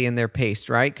leisurely in their pace,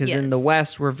 right? Because in the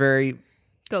West we're very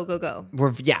go.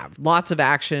 We're lots of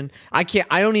action. I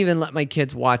don't even let my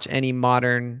kids watch any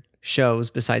modern shows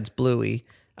besides Bluey,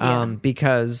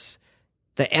 because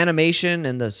the animation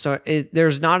and the story,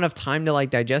 there's not enough time to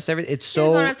like digest everything. It's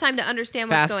so there's not enough time to understand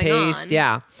what's going on. Fast-paced,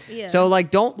 yeah. So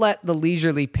like, don't let the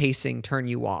leisurely pacing turn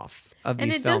you off of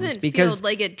these films, doesn't because feel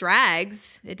like it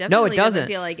drags. It definitely doesn't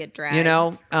feel like it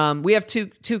drags. We have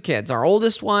two kids. Our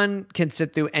oldest one can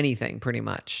sit through anything pretty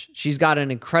much. She's got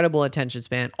an incredible attention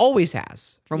span, always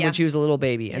has, from when she was a little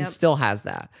baby, and still has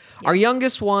that. Our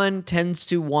youngest one tends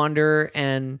to wander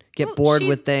and get bored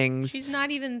with things. She's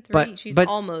not even 3. She's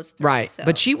almost 3. Right. So.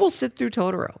 But she will sit through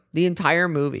Totoro. the entire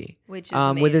movie, which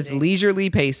is with its leisurely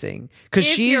pacing, because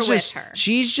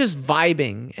she's just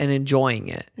vibing and enjoying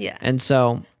it. Yeah, and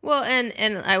so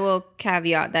and I will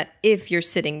caveat that if you're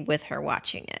sitting with her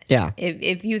watching it,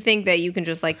 if you think that you can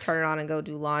just like turn it on and go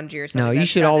do laundry or something, no, you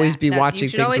should always be watching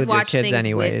things with your kids,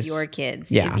 anyways. With your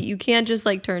kids, yeah, you can't just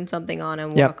like turn something on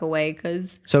and walk away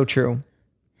because so true.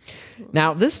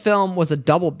 Now, this film was a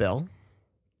double bill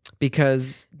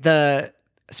because the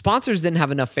sponsors didn't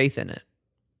have enough faith in it.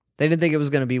 They didn't think it was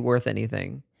going to be worth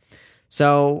anything.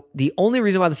 So the only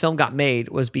reason why the film got made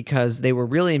was because they were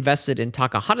really invested in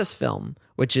Takahata's film,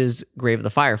 which is Grave of the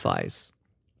Fireflies.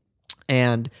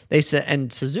 And they said,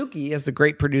 and Suzuki, as the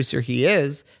great producer he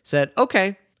is, said,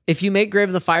 okay, if you make Grave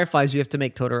of the Fireflies, you have to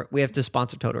make Totoro. We have to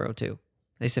sponsor Totoro too.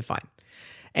 They said, fine.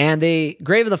 And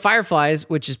Grave of the Fireflies,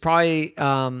 which is probably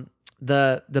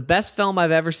the best film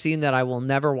I've ever seen that I will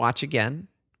never watch again,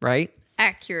 right?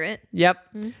 Accurate. Yep.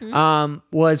 Mm-hmm.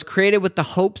 Was created with the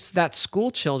hopes that school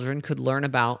children could learn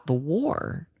about the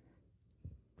war.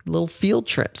 Little field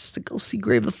trips to go see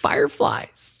Grave of the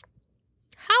Fireflies.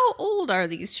 How old are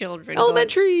these children?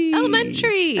 Elementary.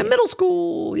 And middle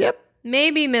school. Yep.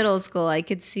 Maybe middle school, I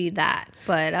could see that.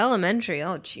 But elementary,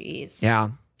 oh, geez.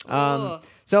 Yeah.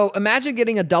 So imagine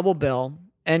getting a double bill,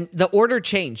 and the order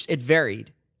changed. It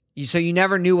varied. So you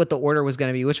never knew what the order was going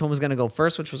to be, which one was going to go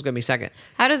first, which was going to be second.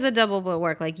 How does the double bill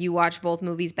work? Like you watch both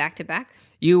movies back to back?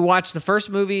 You watch the first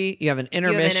movie, you have an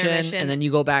intermission, and then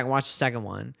you go back and watch the second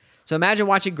one. So imagine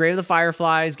watching Grave of the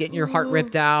Fireflies, getting your heart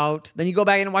ripped out. Then you go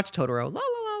back and watch Totoro. La, la,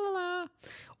 la, la, la.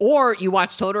 Or you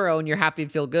watch Totoro and you're happy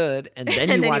and feel good, and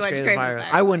then you watch Grave of the Fireflies.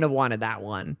 I wouldn't have wanted that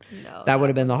one. No, that would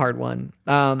have been the hard one.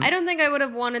 I don't think I would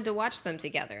have wanted to watch them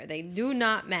together. They do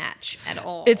not match at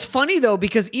all. It's funny, though,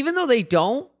 because even though they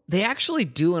don't, they actually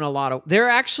do there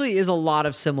actually is a lot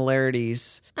of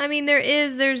similarities. I mean,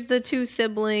 there's the two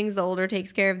siblings. The older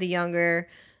takes care of the younger.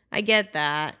 I get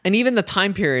that. And even the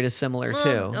time period is similar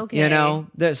too. Okay. You know?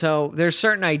 So there's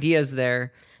certain ideas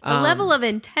there. The level of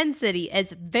intensity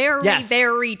is very,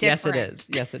 very different.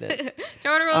 Yes, it is.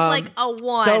 Totoro's like a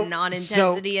 1 on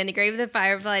intensity, and Grave of the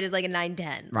Firefly is like a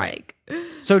 9-10. Right.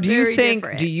 So do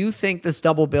you think this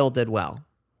double bill did well?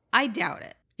 I doubt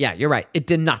it. Yeah, you're right. It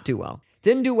did not do well.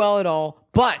 Didn't do well at all,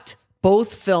 but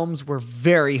both films were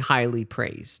very highly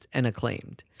praised and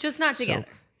acclaimed. Just not together.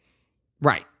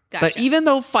 Right. Gotcha. But even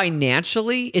though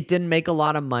financially it didn't make a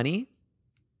lot of money,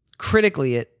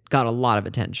 critically it got a lot of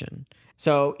attention.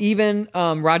 So even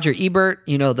Roger Ebert,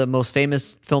 the most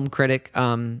famous film critic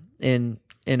in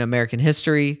American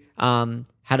history, had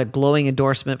a glowing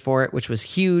endorsement for it, which was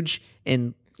huge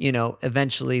in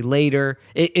eventually later.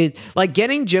 It like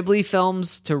getting Ghibli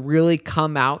films to really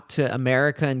come out to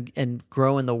America and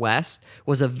grow in the West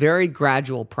was a very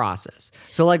gradual process.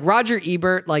 So like Roger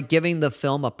Ebert, like giving the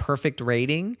film a perfect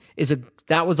rating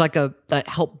that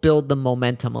helped build the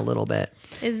momentum a little bit.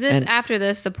 Is this after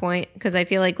this the point? Because I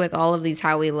feel like with all of these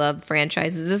How We Love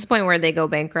franchises, is this the point where they go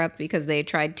bankrupt because they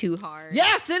tried too hard?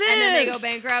 Yes, it is. And then they go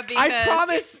bankrupt because I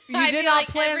promise you did not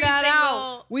plan that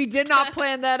out. We did not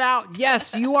plan that out.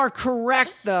 Yes, you are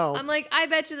correct though. I'm like, I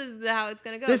bet you this is how it's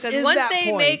going to go. Because once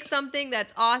they make something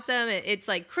that's awesome, it's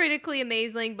like critically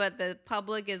amazing, but the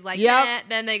public is like,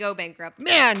 then they go bankrupt.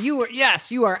 Man, you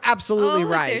are absolutely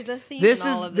right. There's a theme in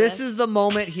all of this. This is the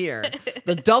moment here.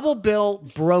 The double bill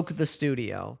broke the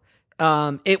studio.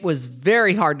 It was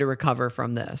very hard to recover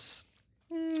from this.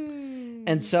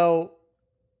 And so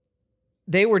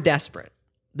they were desperate.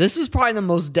 This is probably the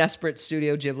most desperate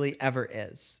Studio Ghibli ever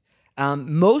is.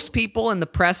 Most people in the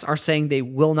press are saying they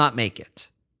will not make it.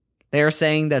 They are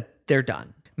saying that they're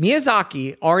done.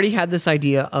 Miyazaki already had this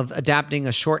idea of adapting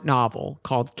a short novel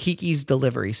called Kiki's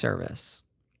Delivery Service.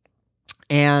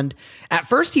 And at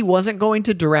first he wasn't going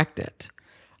to direct it.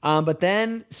 But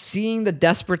then seeing the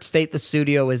desperate state the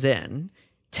studio is in,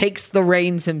 takes the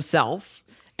reins himself,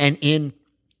 and in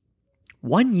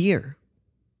 1 year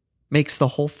makes the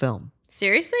whole film.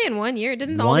 Seriously? In 1 year?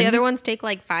 Didn't all the other ones take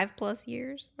like 5+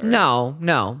 years? Or?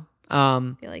 No.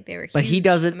 I feel like they were huge. But he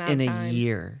does it in a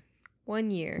year.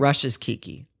 1 year. Rushes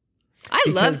Kiki. I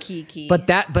love Kiki.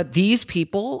 But these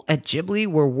people at Ghibli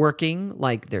were working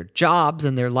like their jobs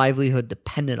and their livelihood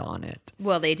depended on it.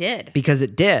 Well, they did. Because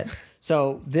it did.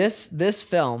 So this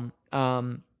film,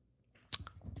 I'll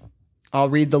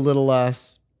read the little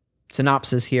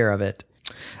synopsis here of it.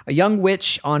 A young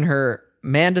witch on her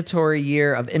mandatory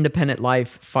year of independent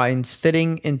life finds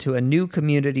fitting into a new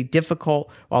community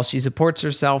difficult while she supports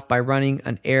herself by running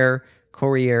an air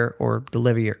courier or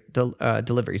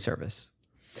delivery service.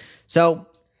 So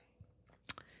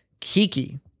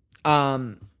Kiki,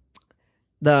 the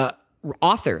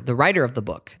author, the writer of the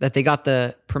book that they got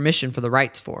the permission for the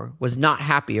rights for, was not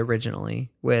happy originally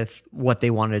with what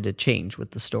they wanted to change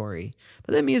with the story.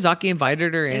 But then Miyazaki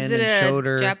invited her in and showed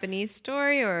her. Is it a Japanese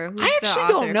story or who's I actually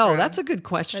don't know. That's a good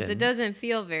question. Because it doesn't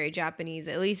feel very Japanese,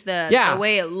 at least the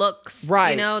way it looks.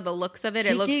 Right. The looks of it.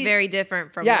 It looks very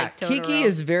different from like Totoro. Kiki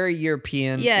is very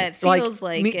European. Yeah, it feels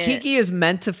like it. Kiki is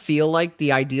meant to feel like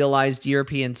the idealized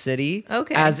European city.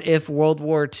 Okay. As if World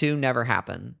War II never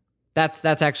happened.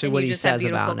 That's actually what he says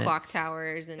about it. Beautiful clock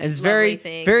towers and it's very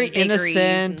things very and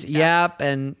innocent. Yep,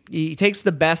 and he takes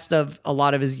the best of a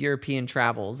lot of his European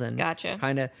travels and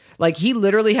kind of like he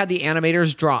literally had the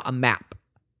animators draw a map,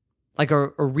 like a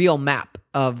real map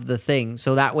of the thing,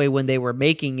 so that way when they were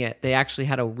making it, they actually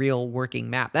had a real working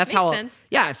map. That's Makes sense.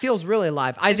 Yeah, it feels really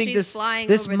alive. I think this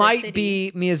might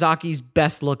be Miyazaki's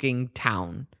best looking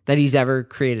town that he's ever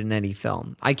created in any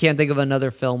film. I can't think of another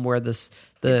film where it's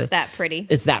that pretty.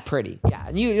 It's that pretty. Yeah.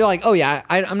 And you're like, oh yeah,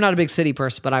 I'm not a big city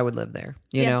person, but I would live there.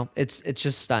 You know, it's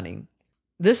just stunning.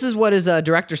 This is what his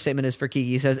director's statement is for Kiki.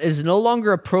 He says, it is no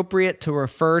longer appropriate to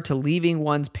refer to leaving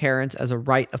one's parents as a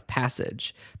rite of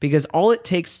passage, because all it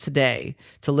takes today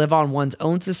to live on one's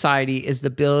own society is the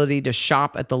ability to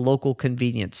shop at the local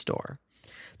convenience store.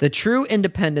 The true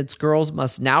independence girls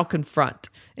must now confront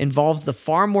involves the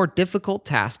far more difficult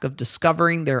task of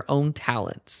discovering their own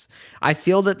talents. I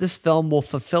feel that this film will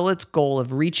fulfill its goal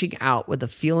of reaching out with a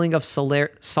feeling of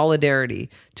solidarity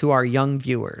to our young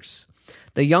viewers.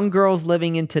 The young girls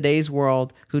living in today's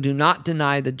world who do not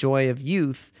deny the joy of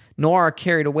youth, nor are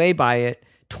carried away by it,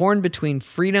 torn between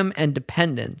freedom and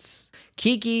dependence.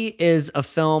 Kiki is a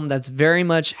film that's very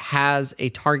much has a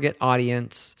target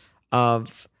audience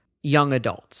of young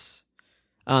adults.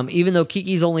 Even though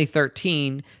Kiki's only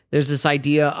 13, there's this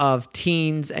idea of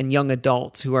teens and young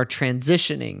adults who are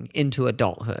transitioning into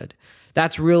adulthood.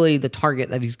 That's really the target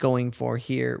that he's going for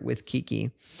here with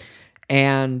Kiki.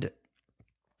 And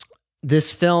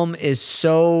this film is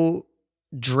so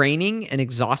draining and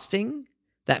exhausting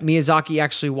that Miyazaki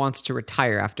actually wants to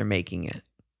retire after making it.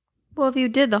 Well, if you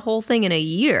did the whole thing in a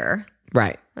year...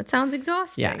 Right. That sounds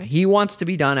exhausting. Yeah, he wants to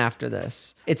be done after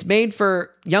this. It's made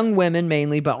for young women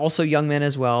mainly, but also young men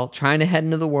as well, trying to head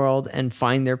into the world and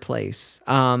find their place.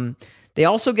 They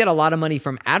also get a lot of money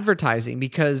from advertising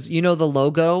because, the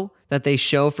logo that they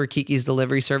show for Kiki's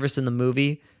delivery service in the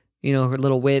movie, her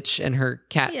little witch and her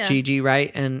cat Gigi,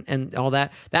 right? And all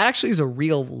that. That actually is a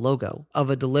real logo of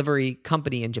a delivery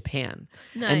company in Japan.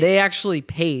 Nice. And they actually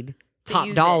paid top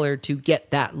dollar to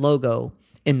get that logo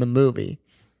in the movie.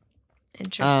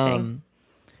 Interesting.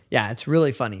 Yeah, it's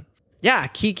really funny. Yeah,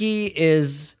 Kiki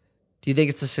is... Do you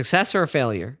think it's a success or a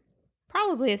failure?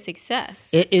 Probably a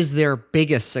success. It is their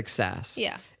biggest success.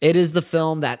 Yeah. It is the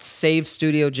film that saved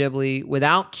Studio Ghibli.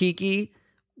 Without Kiki,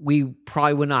 we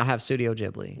probably would not have Studio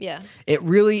Ghibli. Yeah. It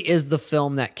really is the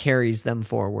film that carries them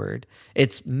forward.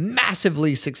 It's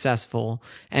massively successful,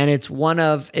 and it's one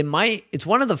of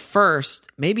the first,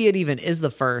 maybe it even is the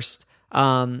first,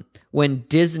 when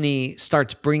Disney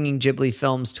starts bringing Ghibli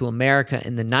films to America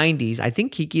in the 90s. I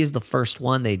think Kiki is the first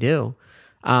one they do.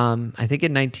 I think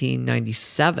in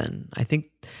 1997, I think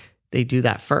they do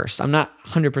that first. I'm not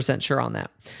 100% sure on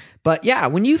that. But yeah,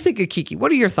 when you think of Kiki,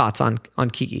 what are your thoughts on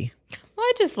Kiki? Well,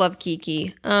 I just love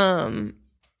Kiki. I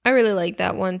really like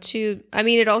that one too. I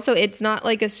mean, it's not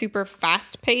like a super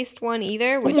fast-paced one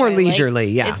either. Which more leisurely,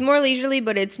 yeah. It's more leisurely,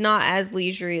 but it's not as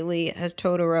leisurely as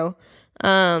Totoro.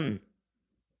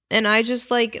 And I just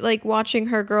like watching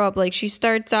her grow up. Like she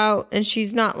starts out and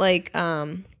she's not like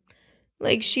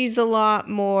she's a lot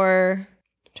more,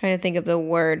 I'm trying to think of the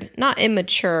word, not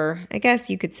immature. I guess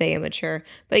you could say immature,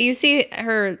 but you see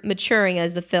her maturing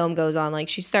as the film goes on. Like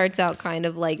she starts out kind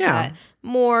of like that,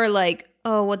 more like,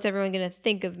 oh, what's everyone going to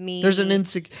think of me? There's an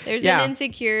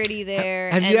insecurity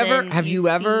there.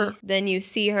 Then you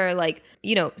see her like,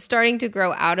 starting to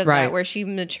grow out of that, where she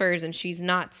matures and she's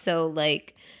not so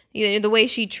like, the way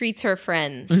she treats her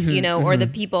friends, or the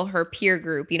people, her peer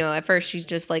group, at first she's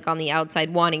just like on the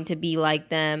outside wanting to be like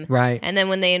them. Right. And then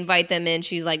when they invite them in,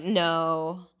 she's like,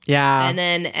 no. Yeah.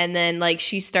 And then like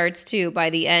she starts to, by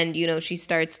the end, she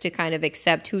starts to kind of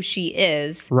accept who she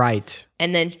is. Right.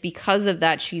 And then because of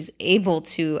that, she's able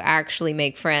to actually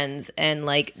make friends and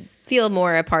like feel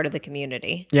more a part of the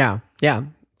community. Yeah. Yeah.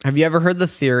 Have you ever heard the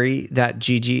theory that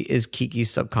Gigi is Kiki's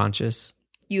subconscious?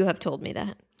 You have told me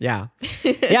that. Yeah.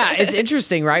 Yeah, it's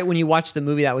interesting, right? When you watch the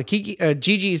movie that way,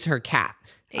 Gigi's her cat.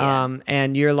 Yeah.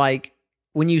 And you're like,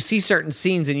 when you see certain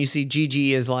scenes and you see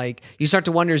Gigi is like, you start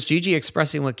to wonder, is Gigi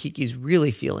expressing what Kiki's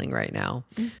really feeling right now?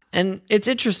 And it's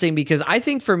interesting because I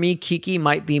think for me, Kiki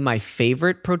might be my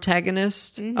favorite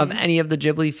protagonist of any of the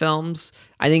Ghibli films.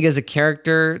 I think as a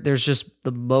character, there's just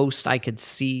the most I could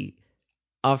see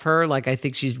of her. Like, I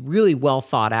think she's really well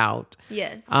thought out.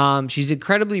 Yes. She's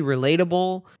incredibly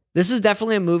relatable. This is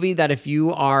definitely a movie that if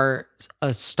you are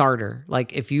a starter,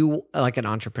 like if you like an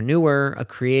entrepreneur, a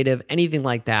creative, anything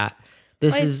like that,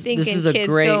 this is a kids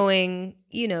great going,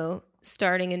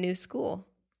 starting a new school.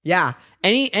 Yeah.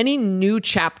 Any new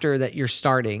chapter that you're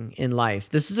starting in life,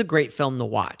 this is a great film to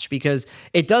watch because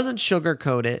it doesn't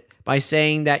sugarcoat it by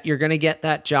saying that you're going to get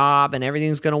that job and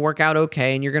everything's going to work out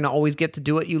okay and you're going to always get to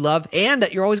do what you love and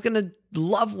that you're always going to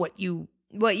love what you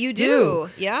do.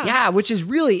 Yeah. Yeah, which is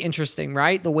really interesting,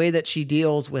 right? The way that she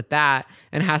deals with that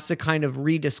and has to kind of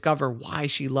rediscover why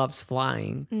she loves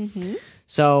flying. Mm-hmm.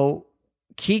 So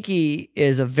Kiki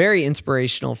is a very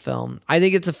inspirational film. I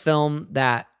think it's a film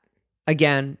that,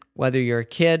 again, whether you're a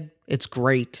kid, it's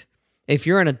great. If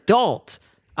you're an adult,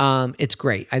 it's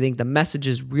great. I think the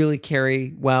messages really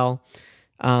carry well.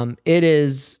 It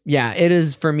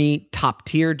is for me top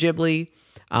tier Ghibli.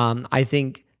 I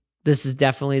think this is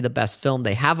definitely the best film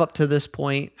they have up to this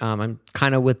point. I'm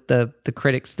kind of with the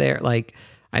critics there. Like,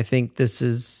 I think this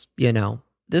is incredible.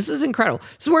 This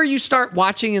is where you start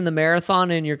watching in the marathon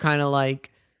and you're kind of like,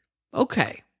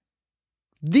 okay,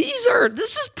 this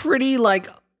is pretty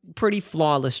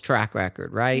flawless track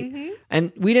record, right? Mm-hmm.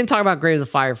 And we didn't talk about Grave of the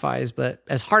Fireflies, but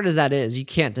as hard as that is, you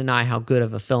can't deny how good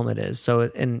of a film it is. So,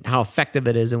 and how effective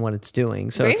it is in what it's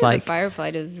doing. So Grave it's of like the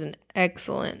Fireflies is an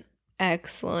excellent.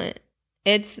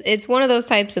 It's one of those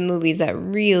types of movies that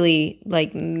really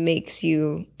like makes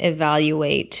you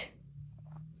evaluate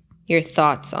your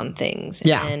thoughts on things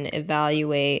and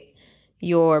evaluate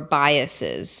your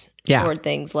biases toward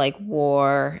things like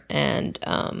war and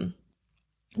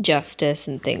justice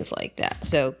and things like that.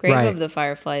 So Grave of the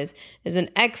Fireflies is an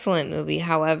excellent movie.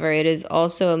 However, it is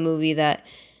also a movie that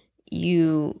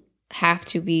you have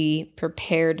to be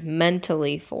prepared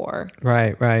mentally for.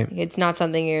 Right. It's not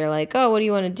something you're like, oh, what do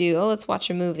you want to do? Oh, let's watch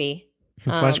a movie.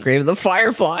 Let's watch Grave of the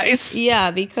Fireflies.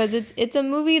 Yeah, because it's a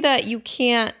movie that you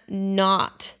can't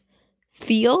not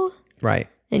feel. Right.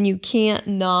 And you can't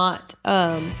not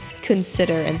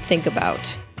consider and think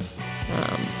about.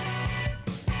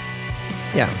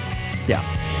 Yeah.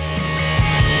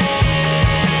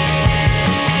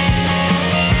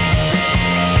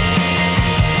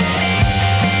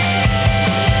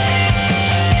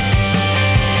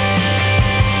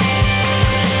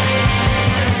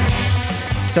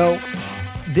 So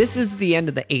this is the end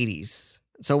of the 80s.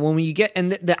 So when we get,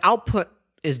 and the output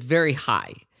is very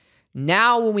high.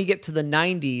 Now when we get to the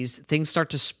 90s, things start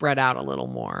to spread out a little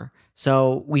more.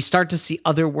 So we start to see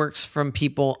other works from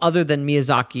people other than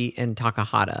Miyazaki and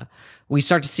Takahata. We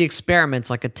start to see experiments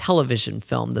like a television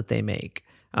film that they make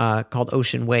called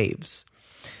Ocean Waves.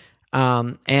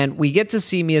 And we get to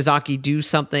see Miyazaki do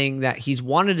something that he's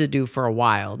wanted to do for a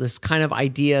while. This kind of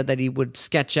idea that he would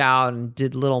sketch out and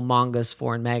did little mangas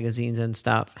for in magazines and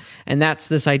stuff. And that's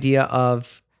this idea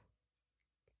of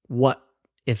what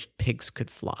if pigs could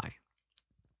fly,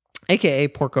 aka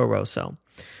Porco Rosso.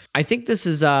 I think this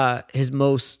is his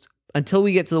most, until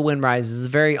we get to The Wind Rises, a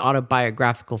very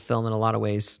autobiographical film in a lot of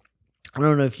ways. I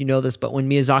don't know if you know this, but when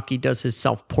Miyazaki does his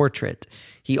self-portrait,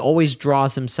 he always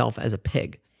draws himself as a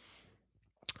pig.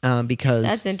 Because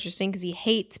that's interesting because he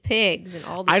hates pigs in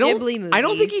all the Ghibli movies. I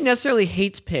don't think he necessarily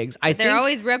hates pigs. I think they're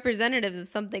always representatives of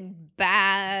something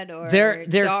bad or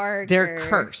dark. They're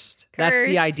cursed. That's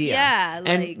the idea. Yeah,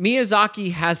 and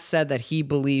Miyazaki has said that he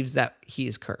believes that he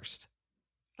is cursed.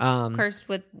 Cursed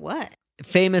with what?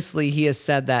 Famously, he has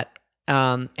said that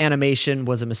animation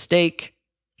was a mistake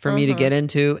for me to get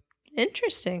into.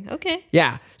 Interesting. Okay.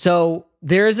 Yeah. So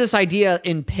there is this idea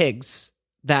in pigs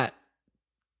that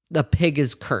the pig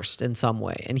is cursed in some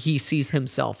way, and he sees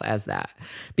himself as that.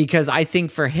 Because I think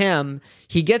for him,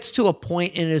 he gets to a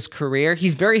point in his career,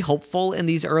 he's very hopeful in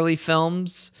these early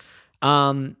films.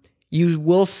 You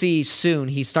will see soon,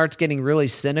 he starts getting really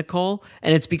cynical,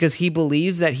 and it's because he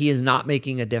believes that he is not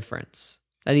making a difference,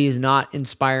 that he is not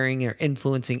inspiring or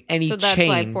influencing any change. So that's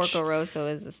why Porco Rosso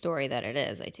is the story that it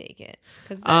is, I take it.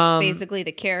 Because that's basically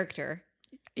the character.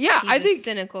 Yeah, I think a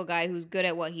cynical guy who's good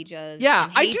at what he does. Yeah,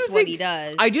 and hates what he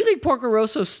does. I do think Porco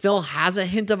Rosso still has a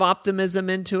hint of optimism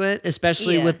into it,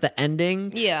 especially with the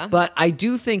ending. Yeah, but I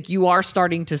do think you are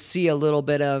starting to see a little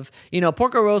bit of,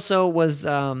 Porco Rosso was.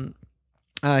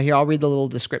 Here, I'll read the little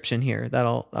description here.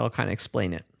 That'll kind of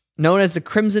explain it. Known as the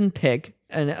Crimson Pig,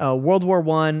 and World War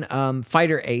I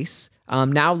fighter ace.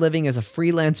 now living as a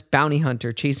freelance bounty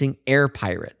hunter chasing air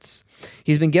pirates.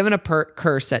 He's been given a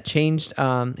curse that changed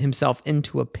himself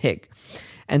into a pig.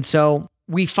 And so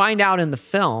we find out in the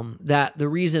film that the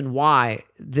reason why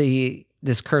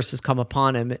this curse has come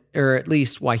upon him, or at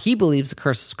least why he believes the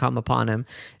curse has come upon him,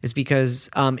 is because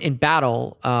in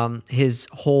battle, his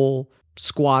whole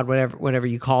squad, whatever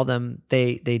you call them,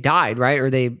 they died, right? Or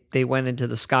they went into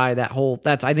the sky.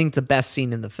 That's I think the best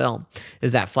scene in the film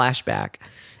is that flashback.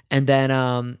 And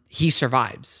then he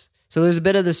survives. So there's a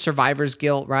bit of the survivor's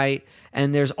guilt, right?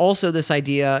 And there's also this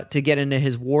idea, to get into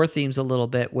his war themes a little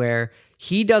bit, where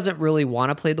he doesn't really want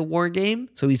to play the war game,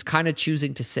 so he's kind of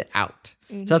choosing to sit out.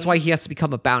 Mm-hmm. So that's why he has to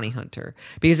become a bounty hunter.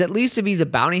 Because at least if he's a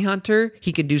bounty hunter,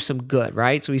 he can do some good,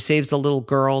 right? So he saves the little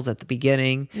girls at the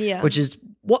beginning, which is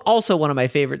also one of my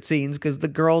favorite scenes, because the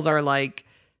girls are like,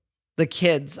 the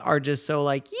kids are just so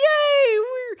like, yay,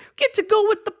 we get to go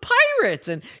with the pirates,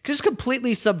 and just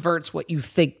completely subverts what you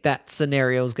think that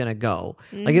scenario is going to go.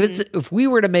 Mm-hmm. Like if we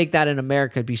were to make that in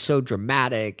America, it'd be so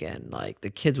dramatic, and like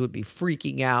the kids would be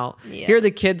freaking out. Yeah. Here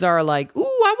the kids are like, ooh,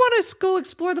 I want to go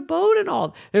explore the boat and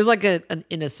all. There's like an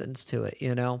innocence to it,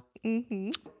 you know? Mm-hmm.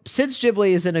 Since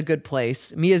Ghibli is in a good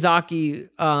place, Miyazaki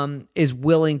is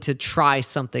willing to try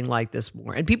something like this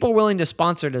more, and people are willing to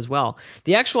sponsor it as well.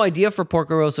 The actual idea for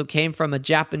Porco Rosso came from a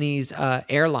Japanese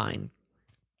airline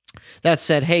that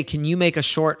said, hey, can you make a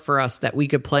short for us that we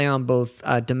could play on both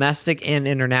domestic and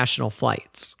international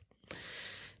flights?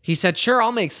 He said, sure,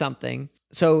 I'll make something.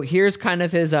 So here's kind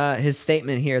of his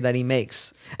statement here that he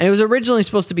makes. And it was originally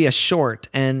supposed to be a short,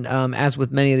 and as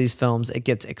with many of these films, it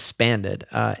gets expanded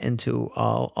into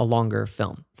a longer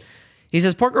film. He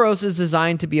says, Porco Rosso is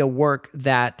designed to be a work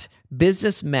that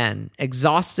businessmen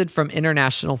exhausted from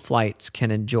international flights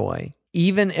can enjoy,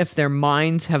 even if their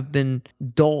minds have been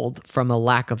dulled from a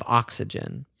lack of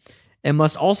oxygen. It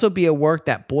must also be a work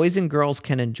that boys and girls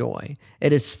can enjoy.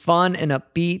 It is fun and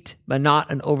upbeat, but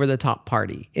not an over-the-top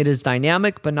party. It is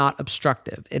dynamic, but not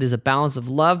obstructive. It is a balance of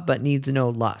love, but needs no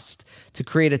lust. To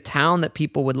create a town that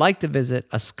people would like to visit,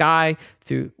 a sky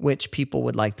through which people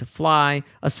would like to fly,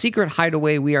 a secret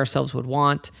hideaway we ourselves would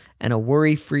want, and a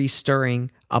worry-free,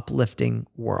 stirring, uplifting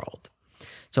world.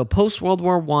 So post-World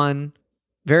War I,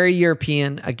 very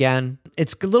European again.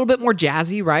 It's a little bit more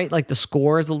jazzy, right? Like the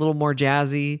score is a little more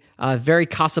jazzy, very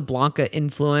Casablanca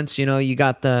influence. You know, you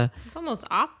got it's almost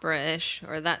opera-ish,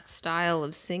 or that style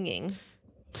of singing.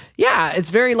 Yeah, it's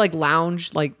very like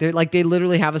lounge, like they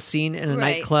literally have a scene in a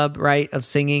nightclub, right, of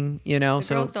singing, you know.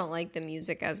 The girls don't like the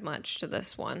music as much to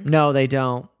this one. No, they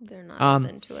don't. They're not as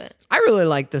into it. I really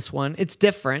like this one. It's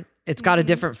different. It's got a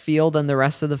different feel than the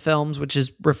rest of the films, which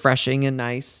is refreshing and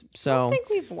nice. So I don't think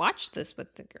we've watched this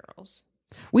with the girls.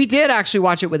 We did actually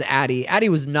watch it with Addie. Addie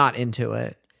was not into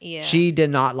it. Yeah. She did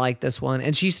not like this one,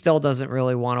 and she still doesn't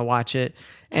really want to watch it.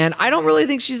 And I don't really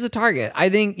think she's a target. I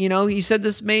think, you know, he said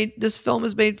this film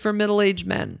is made for middle-aged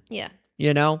men. Yeah.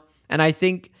 You know? And I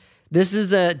think this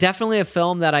is definitely a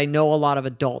film that I know a lot of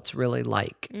adults really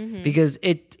like. Mm-hmm. Because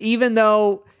even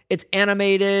though it's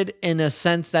animated in a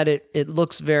sense that it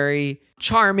looks very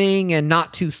charming and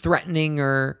not too threatening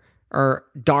or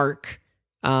dark,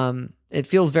 it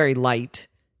feels very light.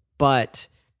 But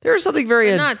there's something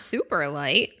very... not super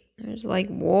light. There's like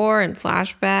war and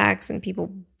flashbacks and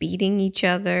people beating each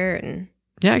other. And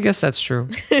yeah, I guess that's true.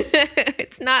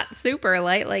 It's not super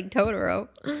light like Totoro.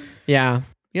 Yeah.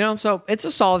 You know, so it's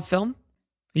a solid film.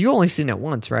 You only seen it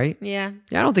once, right? Yeah.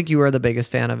 Yeah, I don't think you were the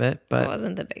biggest fan of it, but... I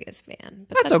wasn't the biggest fan.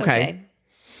 But that's okay.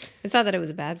 It's not that it was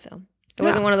a bad film. It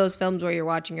wasn't one of those films where you're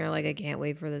watching, you're like, I can't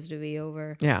wait for this to be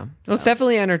over. Yeah. Well, it's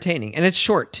definitely entertaining. And it's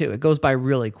short, too. It goes by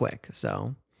really quick.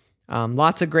 So,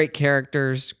 lots of great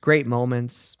characters, great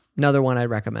moments. Another one I'd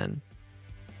recommend.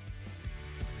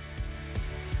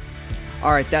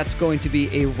 All right, that's going to be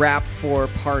a wrap for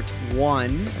part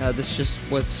 1. This just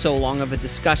was so long of a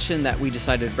discussion that we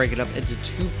decided to break it up into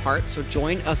 2 parts. So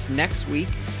join us next week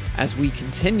as we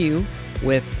continue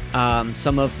with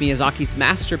some of Miyazaki's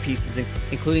masterpieces,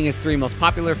 including his 3 most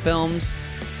popular films,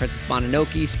 Princess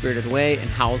Mononoke, Spirited Away, and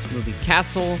Howl's Moving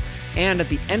Castle. And at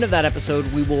the end of that episode,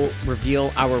 we will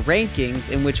reveal our rankings,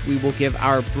 in which we will give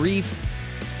our brief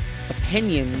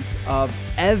opinions of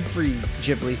every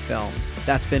Ghibli film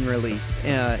that's been released,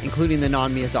 including the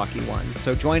non-Miyazaki ones.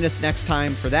 So join us next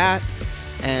time for that.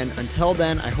 And until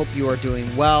then, I hope you are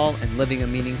doing well and living a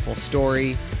meaningful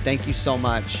story. Thank you so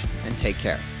much, and take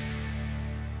care.